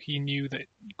 though, he knew that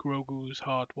Grogu's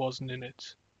heart wasn't in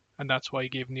it, and that's why he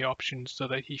gave him the option, so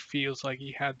that he feels like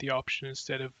he had the option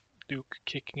instead of Luke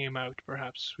kicking him out,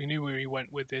 perhaps. We knew where he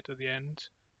went with it at the end,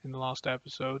 in the last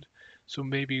episode, so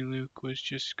maybe Luke was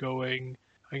just going,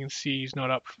 I can see he's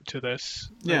not up to this.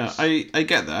 Yeah, I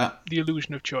get that. The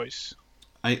illusion of choice.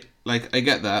 I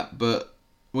get that, but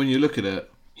when you look at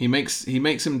it, he makes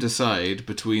him decide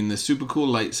between the super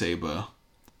cool lightsaber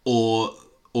or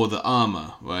the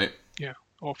armor, right? Yeah,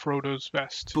 or Frodo's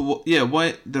vest. But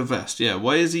why the vest? Yeah,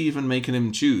 why is he even making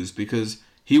him choose? Because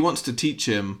he wants to teach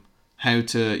him how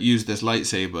to use this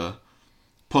lightsaber,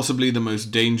 possibly the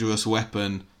most dangerous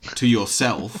weapon to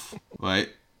yourself, right?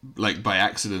 Like by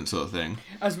accident, sort of thing.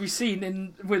 As we've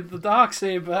seen with the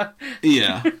Darksaber.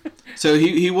 Yeah. So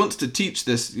he wants to teach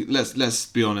this. Let's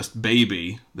be honest,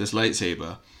 baby, this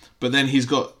lightsaber. But then he's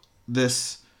got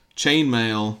this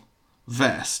chainmail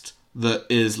vest that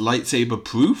is lightsaber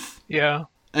proof. Yeah.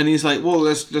 And he's like, well,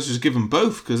 let's just give him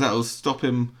both, because that'll stop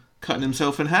him cutting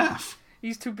himself in half.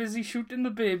 He's too busy shooting the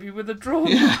baby with a drone.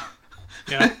 Yeah.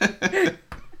 Yeah.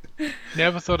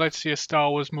 Never thought I'd see a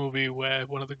Star Wars movie where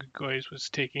one of the good guys was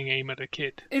taking aim at a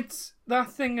kid. It's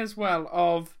that thing as well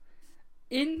of,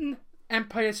 in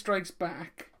Empire Strikes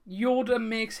Back, Yoda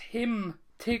makes him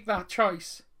take that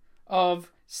choice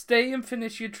of stay and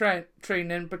finish your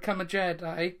training, become a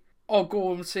Jedi, or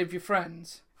go and save your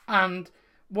friends. And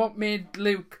what made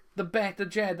Luke the better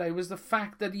Jedi was the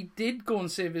fact that he did go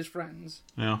and save his friends.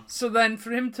 Yeah. So then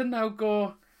for him to now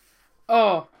go,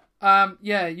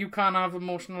 yeah, you can't have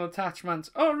emotional attachments.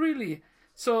 Oh, really?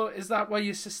 So is that why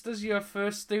your sister's your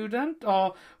first student?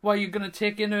 Or why you're going to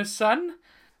take in her son?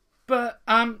 But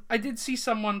I did see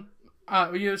someone,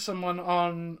 hear someone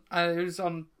on, it was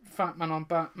on Fat Man on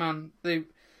Batman,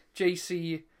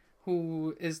 JC,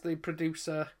 who is the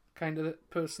producer kind of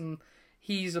person.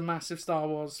 He's a massive Star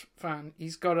Wars fan.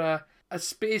 He's got a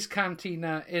space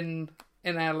cantina in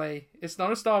LA. It's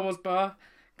not a Star Wars bar,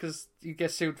 because you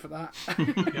get sued for that.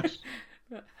 Yes.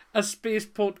 A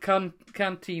spaceport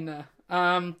cantina.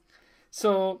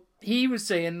 So he was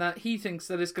saying that he thinks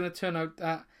that it's going to turn out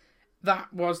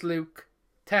that was Luke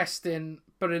testing,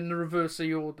 but in the reverse of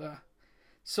Yoda.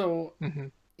 So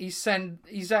he's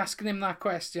asking him that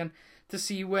question to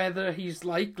see whether he's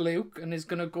like Luke and is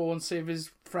going to go and save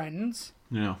his friends.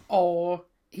 Yeah. Or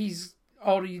he's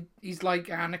like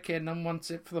Anakin and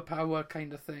wants it for the power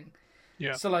kind of thing.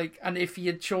 Yeah. So like, and if he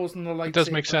had chosen the lightsaber, it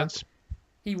does make sense.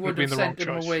 He would have sent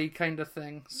him away, kind of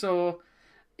thing. So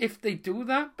if they do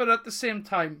that, but at the same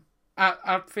time,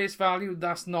 at face value,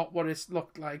 that's not what it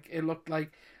looked like. It looked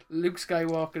like Luke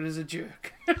Skywalker is a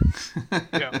jerk.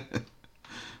 Yeah.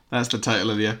 That's the title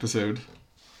of the episode.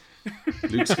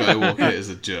 Luke Skywalker is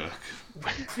a jerk.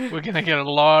 We're going to get a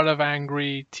lot of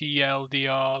angry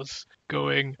TLDRs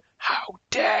going, how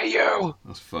dare you?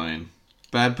 That's fine.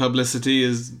 Bad publicity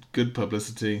is good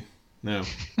publicity. No.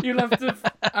 You'll have to,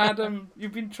 Adam,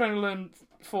 you've been trying to learn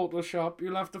Photoshop.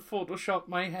 You'll have to Photoshop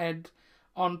my head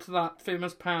onto that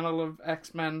famous panel of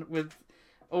X-Men with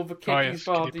over Kitty's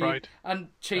Kitty body Pryde. and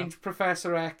change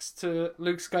Professor X to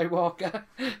Luke Skywalker.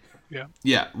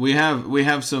 Yeah, we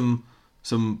have some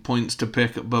points to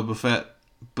pick at Boba Fett,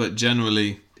 but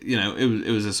generally,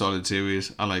 it was a solid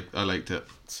series. I liked it.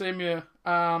 Same here.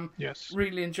 Yes.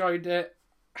 Really enjoyed it.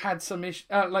 Had some issues,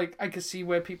 I could see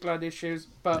where people had issues,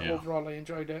 but overall I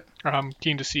enjoyed it. I'm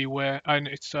keen to see where, and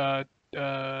it's Luke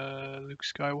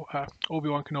Skywalker,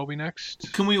 Obi-Wan Kenobi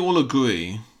next. Can we all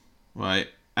agree, right,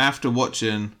 after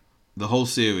watching the whole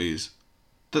series,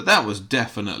 that was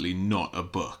definitely not a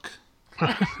book?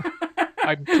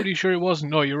 I'm pretty sure it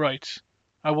wasn't. No, you're right.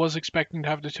 I was expecting to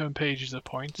have to turn pages at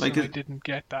points, and I didn't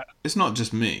get that. It's not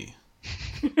just me.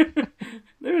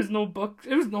 There was no book.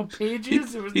 There was no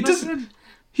pages. There was nothing.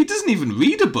 He doesn't even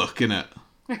read a book in it.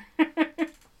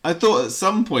 I thought at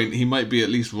some point he might be at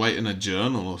least writing a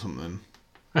journal or something.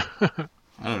 I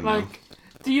don't know. Like,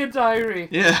 dear diary.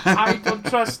 Yeah. I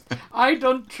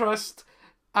don't trust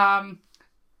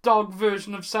dog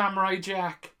version of Samurai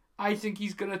Jack. I think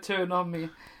he's gonna turn on me.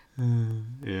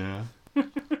 Yeah.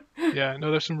 Yeah,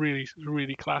 no, there's some really,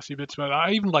 really classy bits about it.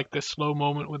 I even like this slow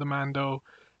moment with Amando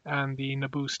and the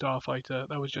Naboo starfighter.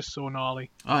 That was just so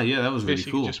gnarly. Oh, yeah, that was really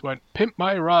Basically cool. just went, pimp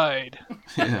my ride.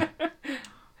 Yeah.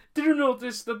 Did you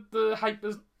notice that the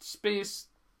hyperspace,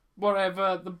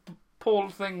 whatever, the pole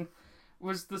thing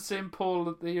was the same pole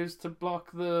that they used to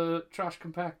block the trash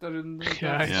compactor in the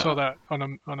Yeah, I saw that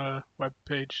on a web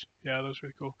page. Yeah, that was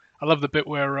really cool. I love the bit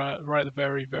where right at the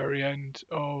very, very end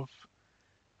of...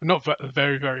 Not at the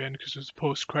very, very end, because it was a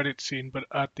post-credit scene, but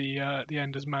at the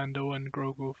end as Mando and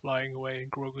Grogu are flying away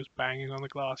and Grogu's banging on the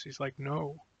glass. He's like,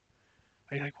 no.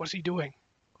 And you're like, what's he doing?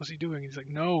 What's he doing? He's like,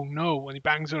 no, no. When he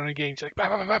bangs on it again, he's like, bah,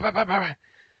 bah, bah, bah, bah, bah.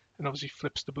 And obviously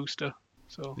flips the booster.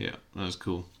 So Yeah, that was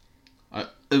cool.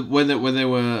 When they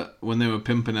were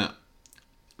pimping it,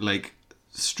 like,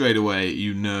 straight away,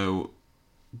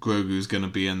 Grogu's gonna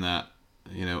be in that,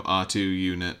 R2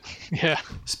 unit. Yeah.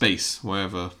 Space,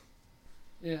 wherever.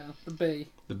 Yeah, the bay.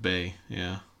 The bay,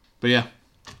 yeah. But yeah,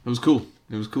 it was cool.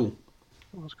 That was cool.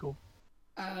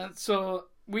 So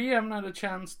we haven't had a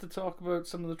chance to talk about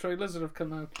some of the trailers that have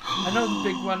come out. I know the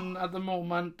big one at the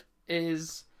moment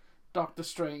is Doctor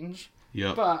Strange.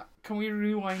 Yeah. But can we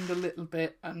rewind a little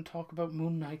bit and talk about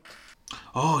MoonKnight?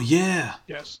 Oh, yeah.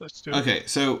 Yes, let's do it. Okay,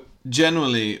 so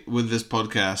generally with this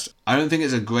podcast, I don't think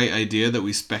it's a great idea that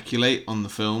we speculate on the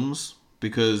films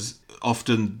because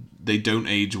often they don't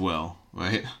age well,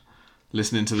 right?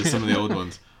 Listening to some of the old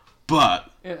ones.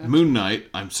 But MoonKnight,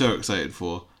 I'm so excited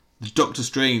for. The Doctor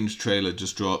Strange trailer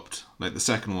just dropped, like the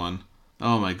second one.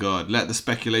 Oh my god, let the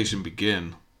speculation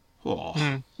begin.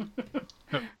 Oh.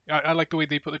 I like the way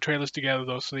they put the trailers together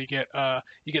though, so you get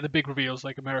the big reveals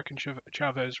like American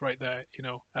Chavez right there,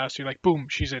 so you're like, boom,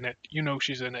 she's in it,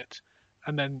 she's in it,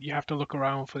 and then you have to look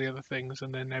around for the other things,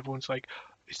 and then everyone's like,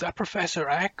 is that Professor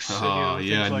X? Oh, and,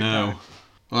 yeah, like no. That.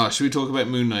 Well, should we talk about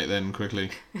MoonKnight then quickly?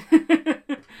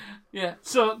 Yeah,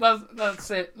 so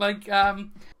that's it. Like,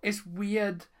 it's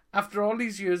weird after all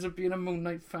these years of being a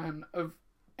MoonKnight fan of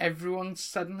everyone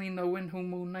suddenly knowing who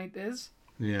MoonKnight is.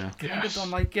 Yeah. I don't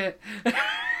like it.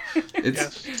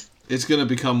 It's going to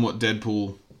become what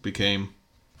Deadpool became.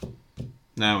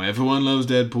 Now everyone loves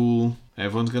Deadpool.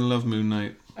 Everyone's going to love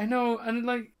MoonKnight. I know, and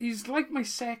like he's like my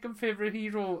second favorite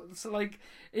hero. So like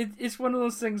it's one of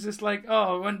those things. It's like,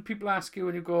 oh, when people ask you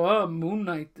and you go, oh,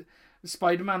 MoonKnight,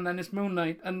 Spider-Man, then it's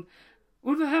MoonKnight, and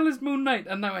who the hell is MoonKnight?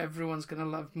 And now everyone's gonna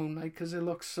love MoonKnight because it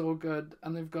looks so good,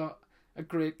 and they've got a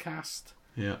great cast.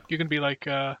 Yeah, you're gonna be like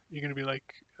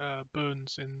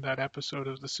Burns in that episode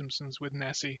of The Simpsons with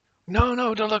Nessie. No,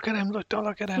 don't look at him. Don't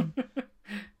look at him.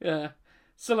 Yeah.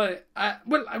 So like, I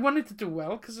wanted to do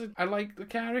well because I like the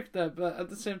character, but at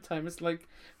the same time, it's like,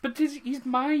 but he's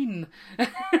mine.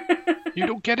 You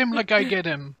don't get him like I get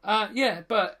him. Yeah,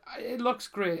 but it looks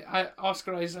great.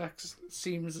 Oscar Isaac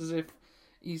seems as if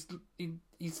he's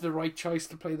the right choice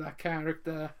to play that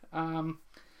character.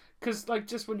 Because like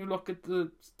just when you look at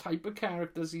the type of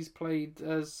characters he's played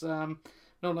as,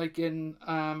 like in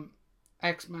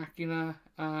Ex Machina,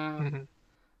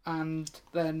 and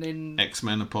then in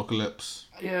X-Men Apocalypse.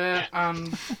 yeah,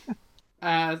 and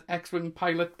X-Wing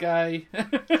pilot guy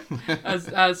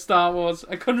as Star Wars.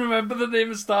 I couldn't remember the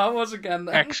name of Star Wars again.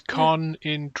 Then. Ex-con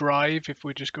in Drive, if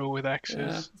we just go with X's.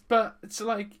 Yeah. But it's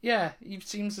like, yeah, he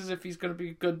seems as if he's going to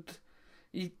be good.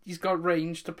 He's got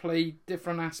range to play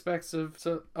different aspects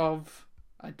of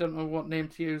I don't know what name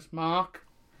to use. Mark.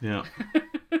 Yeah.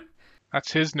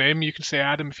 That's his name. You can say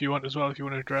Adam if you want as well, if you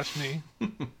want to address me.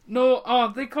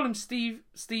 No, they call him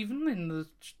Stephen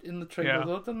in the trailer,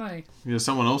 though, don't they? Yeah,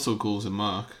 someone also calls him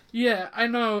Mark. Yeah, I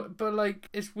know, but like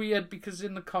it's weird because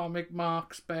in the comic,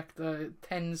 Mark Spector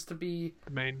tends to be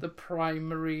the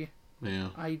primary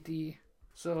ID.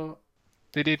 So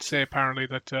they did say apparently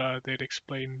that they'd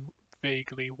explain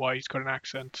vaguely why he's got an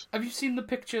accent. Have you seen the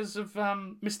pictures of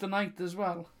Mr. Knight as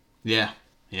well? Yeah,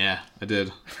 I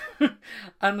did.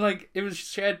 And like it was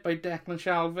shared by Declan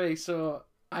Shalvey, so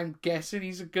I'm guessing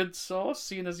he's a good source,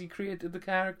 seeing as he created the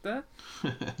character.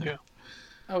 Yeah.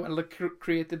 Oh, well,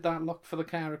 created that look for the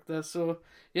character. So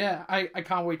yeah, I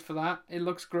can't wait for that. It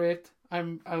looks great.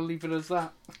 I'll leave it as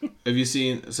that. Have you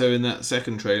seen? So in that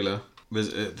second trailer,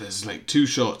 there's like 2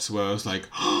 shots where I was like,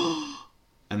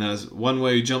 and there's one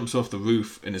where he jumps off the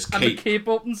roof and his cape. And the cape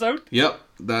opens out. Yep,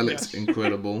 that looks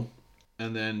incredible.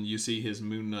 And then you see his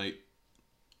MoonKnight,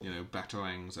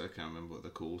 batarangs. I can't remember what they're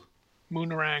called.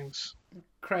 Moonarangs.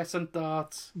 Crescent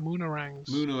darts. Moonarangs.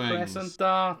 Crescent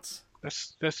darts.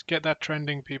 Let's get that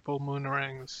trending, people.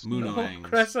 Moonarangs. Moonarangs. No,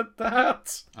 crescent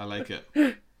darts. I like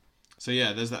it. So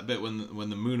yeah, there's that bit when the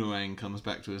Moonerang comes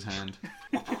back to his hand.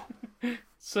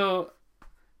 So,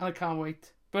 I can't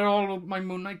wait. But all of my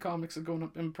Moon Knight comics are going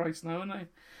up in price now, aren't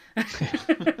they?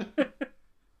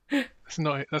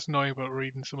 That's annoying about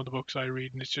reading some of the books I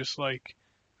read, and it's just like,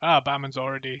 Batman's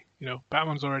already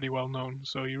well known.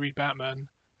 So you read Batman,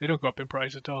 they don't go up in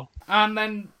price at all. And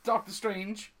then Doctor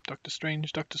Strange. Doctor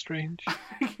Strange.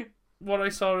 What I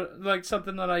saw, like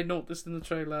something that I noticed in the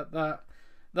trailer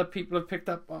that people have picked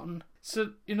up on.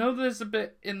 So there's a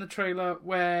bit in the trailer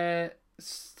where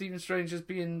Stephen Strange is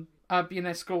being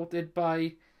escorted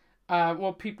by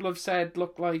what people have said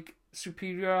look like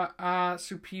superior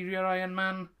Iron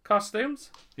Man costumes.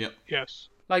 Yep. Yes.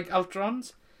 Like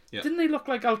Ultrons. Yep. Didn't they look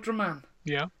like Ultraman?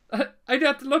 Yeah. I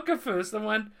had to look at first and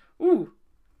went, ooh,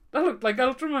 that looked like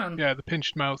Ultraman. Yeah, the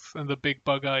pinched mouth and the big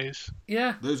bug eyes.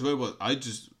 Yeah. Those robots,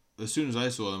 as soon as I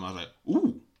saw them, I was like,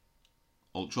 ooh,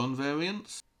 Ultron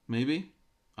variants? Maybe?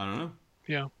 I don't know.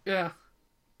 Yeah. Yeah.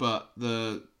 But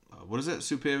what is it?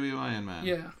 Superior Iron Man?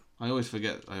 Yeah. I always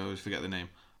forget the name.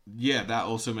 Yeah, that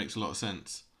also makes a lot of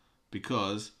sense.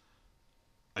 Because,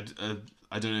 I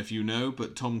don't know if you know,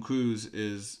 but Tom Cruise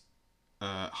is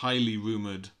highly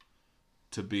rumoured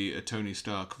to be a Tony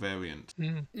Stark variant.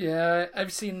 Mm. Yeah,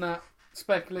 I've seen that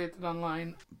speculated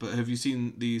online. But have you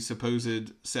seen the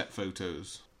supposed set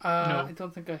photos? No. I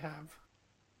don't think I have.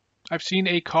 I've seen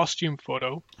a costume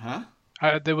photo. Huh?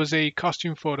 There was a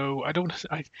costume photo.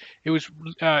 It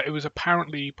was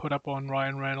apparently put up on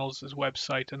Ryan Reynolds'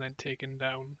 website and then taken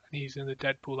down. And he's in the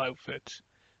Deadpool outfit.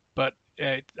 But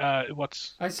I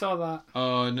saw that.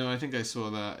 Oh no, I think I saw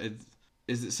that.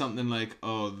 Is it something like,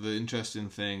 the interesting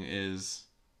thing is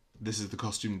this is the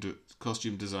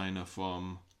costume designer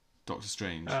from Doctor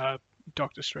Strange?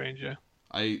 Doctor Strange, yeah.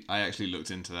 I actually looked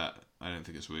into that. I don't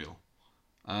think it's real.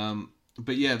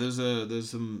 But yeah, there's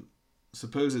some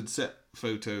supposed set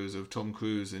photos of Tom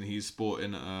Cruise and he's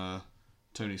sporting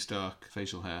Tony Stark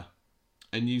facial hair,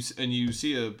 and you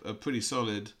see a pretty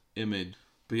solid image.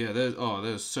 But yeah,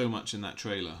 there's so much in that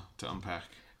trailer to unpack.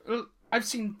 Well, I've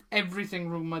seen everything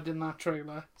rumoured in that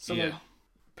trailer. So yeah. Like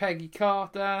Peggy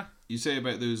Carter. You say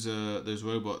about those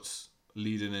robots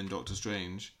leading in Doctor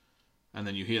Strange, and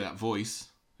then you hear that voice.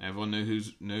 Everyone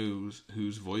knows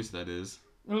whose voice that is.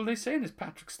 Well, they're saying it's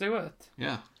Patrick Stewart.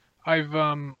 Yeah. I've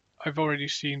already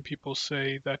seen people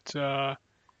say that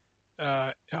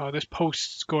there's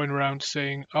posts going around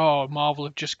saying, Marvel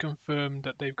have just confirmed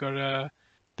that they've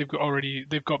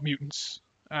got mutants,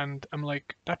 and I'm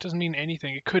like, that doesn't mean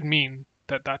anything. It could mean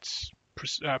that's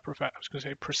I was going to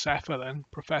say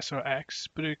Professor X,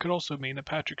 but it could also mean that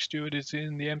Patrick Stewart is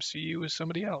in the MCU as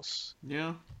somebody else.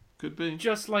 Yeah, could be.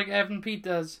 Just like Evan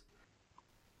Peters.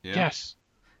 Yeah. Yes.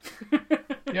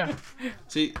 Yeah.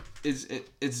 See,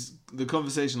 it's the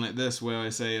conversation like this where I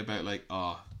say about like,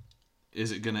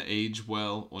 is it gonna age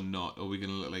well or not? Are we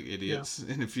gonna look like idiots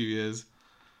in a few years?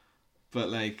 But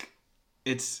like,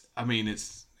 it's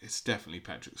definitely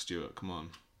Patrick Stewart. Come on.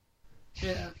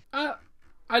 Yeah.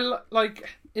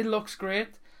 Like it looks great.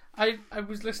 I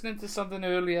was listening to something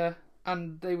earlier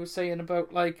and they were saying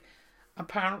about like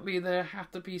apparently there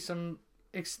had to be some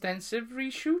extensive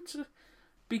reshoots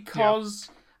because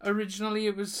originally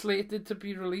it was slated to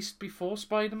be released before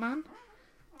Spider-Man.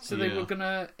 So they were going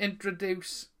to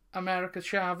introduce America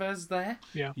Chavez there.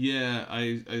 Yeah. Yeah,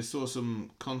 I saw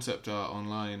some concept art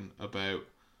online about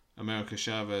America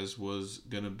Chavez was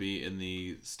going to be in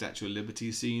the Statue of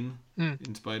Liberty scene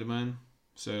in Spider-Man.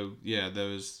 So, yeah,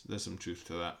 there's some truth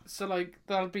to that. So, like,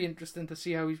 that'll be interesting to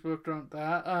see how he's worked around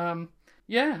that.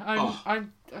 Yeah,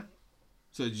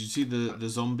 So, did you see the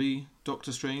zombie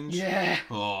Doctor Strange? Yeah.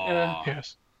 Oh,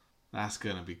 Yes. That's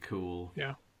going to be cool.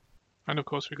 Yeah. And, of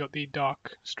course, we got the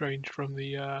Dark Strange from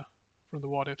the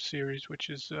What If series, which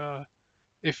is,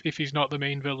 if he's not the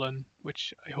main villain,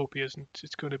 which I hope he isn't,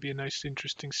 it's going to be a nice,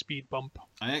 interesting speed bump.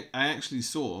 I actually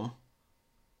saw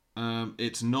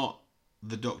it's not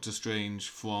the Doctor Strange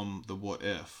from the What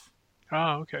If.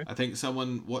 Ah, okay. I think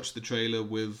someone watched the trailer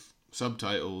with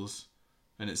subtitles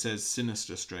and it says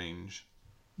Sinister Strange.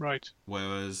 Right.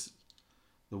 Whereas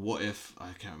the What If,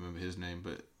 I can't remember his name,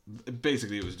 but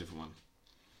basically it was a different one.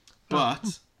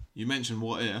 But you mentioned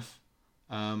What If.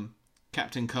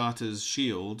 Captain Carter's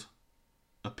shield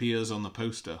appears on the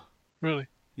poster. Really?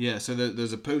 Yeah, so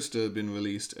there's a poster been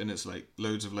released and it's like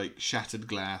loads of like shattered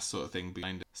glass sort of thing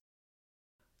behind it.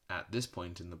 At this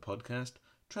point in the podcast,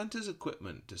 Tranter's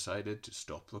equipment decided to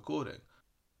stop recording,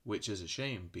 which is a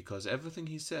shame because everything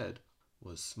he said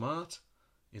was smart,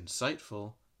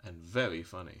 insightful, and very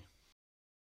funny.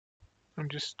 I'm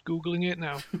just Googling it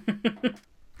now.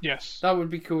 Yes. That would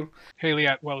be cool. Hayley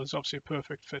Atwell is obviously a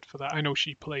perfect fit for that. I know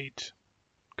she played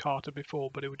Carter before,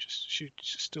 but she's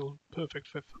still perfect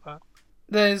fit for that.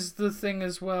 There's the thing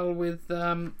as well with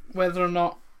whether or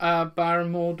not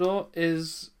Baron Mordo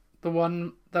is the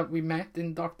one that we met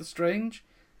in Doctor Strange.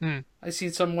 I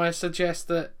seen somewhere suggest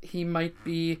that he might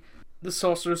be the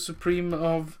Sorcerer Supreme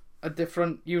of a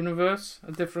different universe,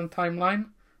 a different timeline,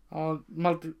 or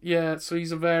so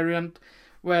he's a variant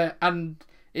and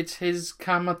it's his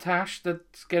Kamatash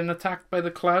that's getting attacked by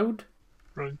the Cloud.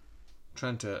 Right.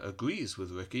 Tranter agrees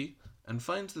with Ricky and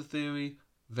finds the theory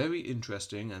very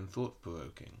interesting and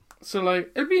thought-provoking. So,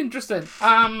 like, it'll be interesting.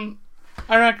 I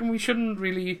reckon we shouldn't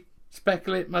really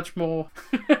speculate much more.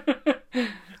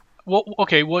 What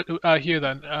here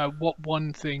then? What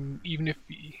one thing, even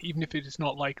if it is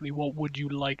not likely, what would you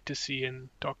like to see in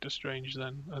Doctor Strange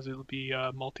then, as it'll be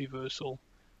multiversal?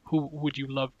 Who would you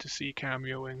love to see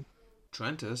cameoing?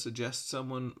 Tranter suggests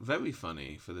someone very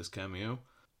funny for this cameo,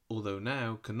 although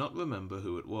now cannot remember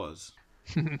who it was.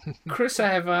 Chris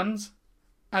Evans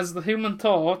as the Human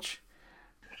Torch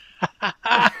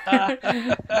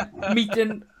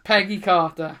meeting Peggy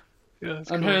Carter. Yeah, and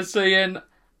cool. her saying,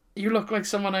 "You look like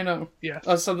someone I know." Yes.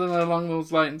 Or something along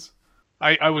those lines.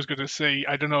 I was going to say,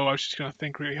 I don't know, I was just going to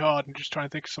think really hard and just try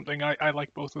and think of something. I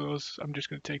like both of those. I'm just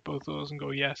going to take both of those and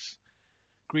go, yes.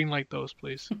 Green light those,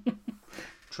 please.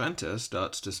 Tranter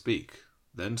starts to speak,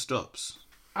 then stops.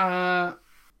 No,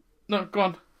 go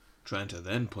on. Tranter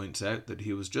then points out that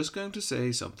he was just going to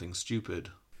say something stupid.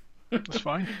 That's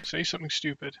fine. Say something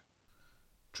stupid.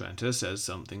 Tranter says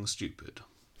something stupid.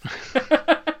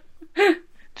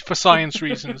 For science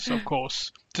reasons, of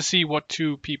course. To see what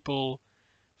two people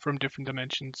from different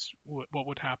dimensions, what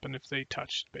would happen if they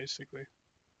touched, basically.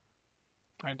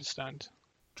 I understand.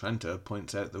 Tranter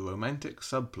points out the romantic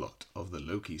subplot of the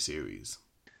Loki series.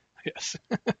 Yes.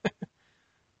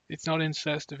 It's not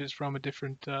incest if it's from a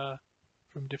different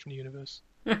universe.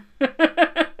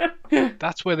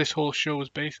 That's where this whole show was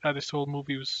based. This whole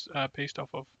movie was based off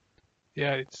of.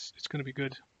 Yeah, it's going to be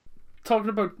good. Talking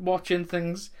about watching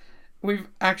things, we've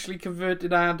actually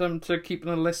converted Adam to keeping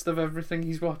a list of everything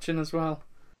he's watching as well.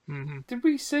 Mm-hmm. Did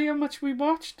we say how much we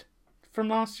watched from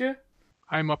last year?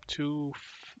 I'm up to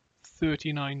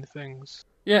 39 things.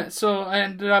 Yeah, so I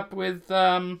ended up with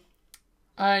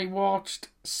I watched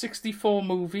 64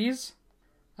 movies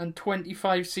and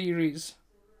 25 series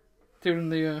during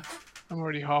the year. I'm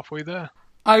already halfway there.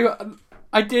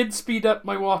 I did speed up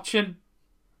my watching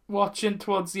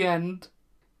towards the end,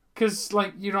 because,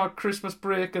 like, you know, Christmas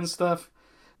break and stuff.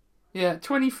 Yeah,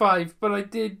 25, but I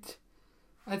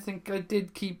think I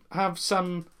did have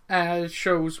some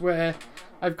shows where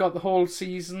I've got the whole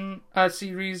series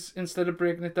instead of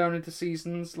breaking it down into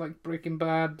seasons, like Breaking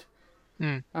Bad,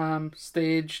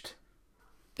 staged.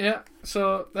 Yeah,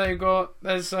 so there you go.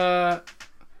 There's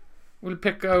we'll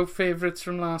pick our favourites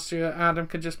from last year. Adam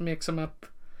can just make some up.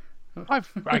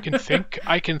 I can think.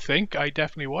 I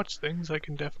definitely watch things. I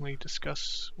can definitely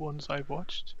discuss ones I've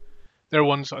watched. There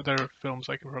are films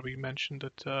I can probably mention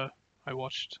that I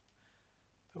watched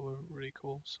that were really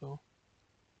cool. So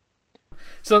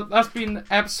that's been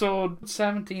episode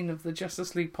 17 of the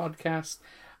Justice League podcast,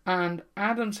 and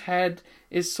Adam's head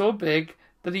is so big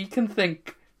that he can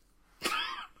think.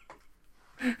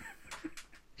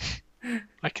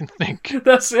 I can think.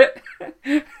 That's it.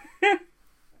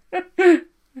 It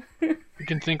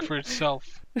can think for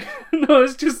itself. No,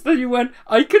 it's just that you went,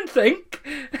 I can think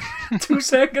 2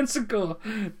 seconds ago.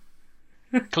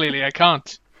 Clearly, I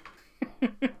can't.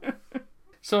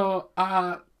 So,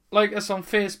 like us on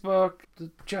Facebook,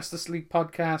 the Justice League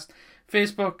Podcast,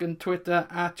 Facebook and Twitter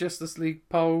at Justice League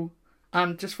Po,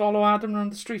 and just follow Adam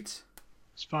around the streets.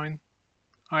 It's fine.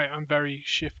 I'm very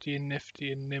shifty and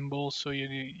nifty and nimble, so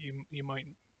you might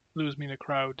lose me in a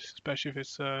crowd, especially if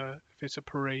it's a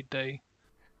parade day.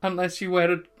 Unless you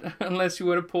wear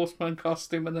a postman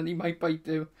costume, and then he might bite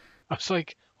you. I was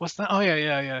like, what's that? Oh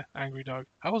yeah. Angry dog.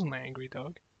 I wasn't an angry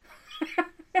dog.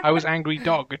 I was angry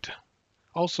dogged.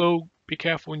 Also, be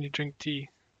careful when you drink tea.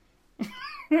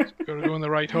 Gotta go in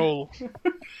the right hole.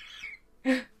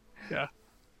 Yeah.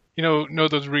 You know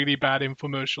those really bad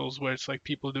infomercials where it's like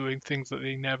people doing things that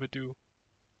they never do.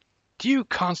 Do you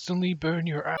constantly burn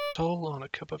your asshole on a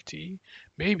cup of tea?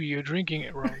 Maybe you're drinking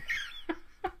it wrong.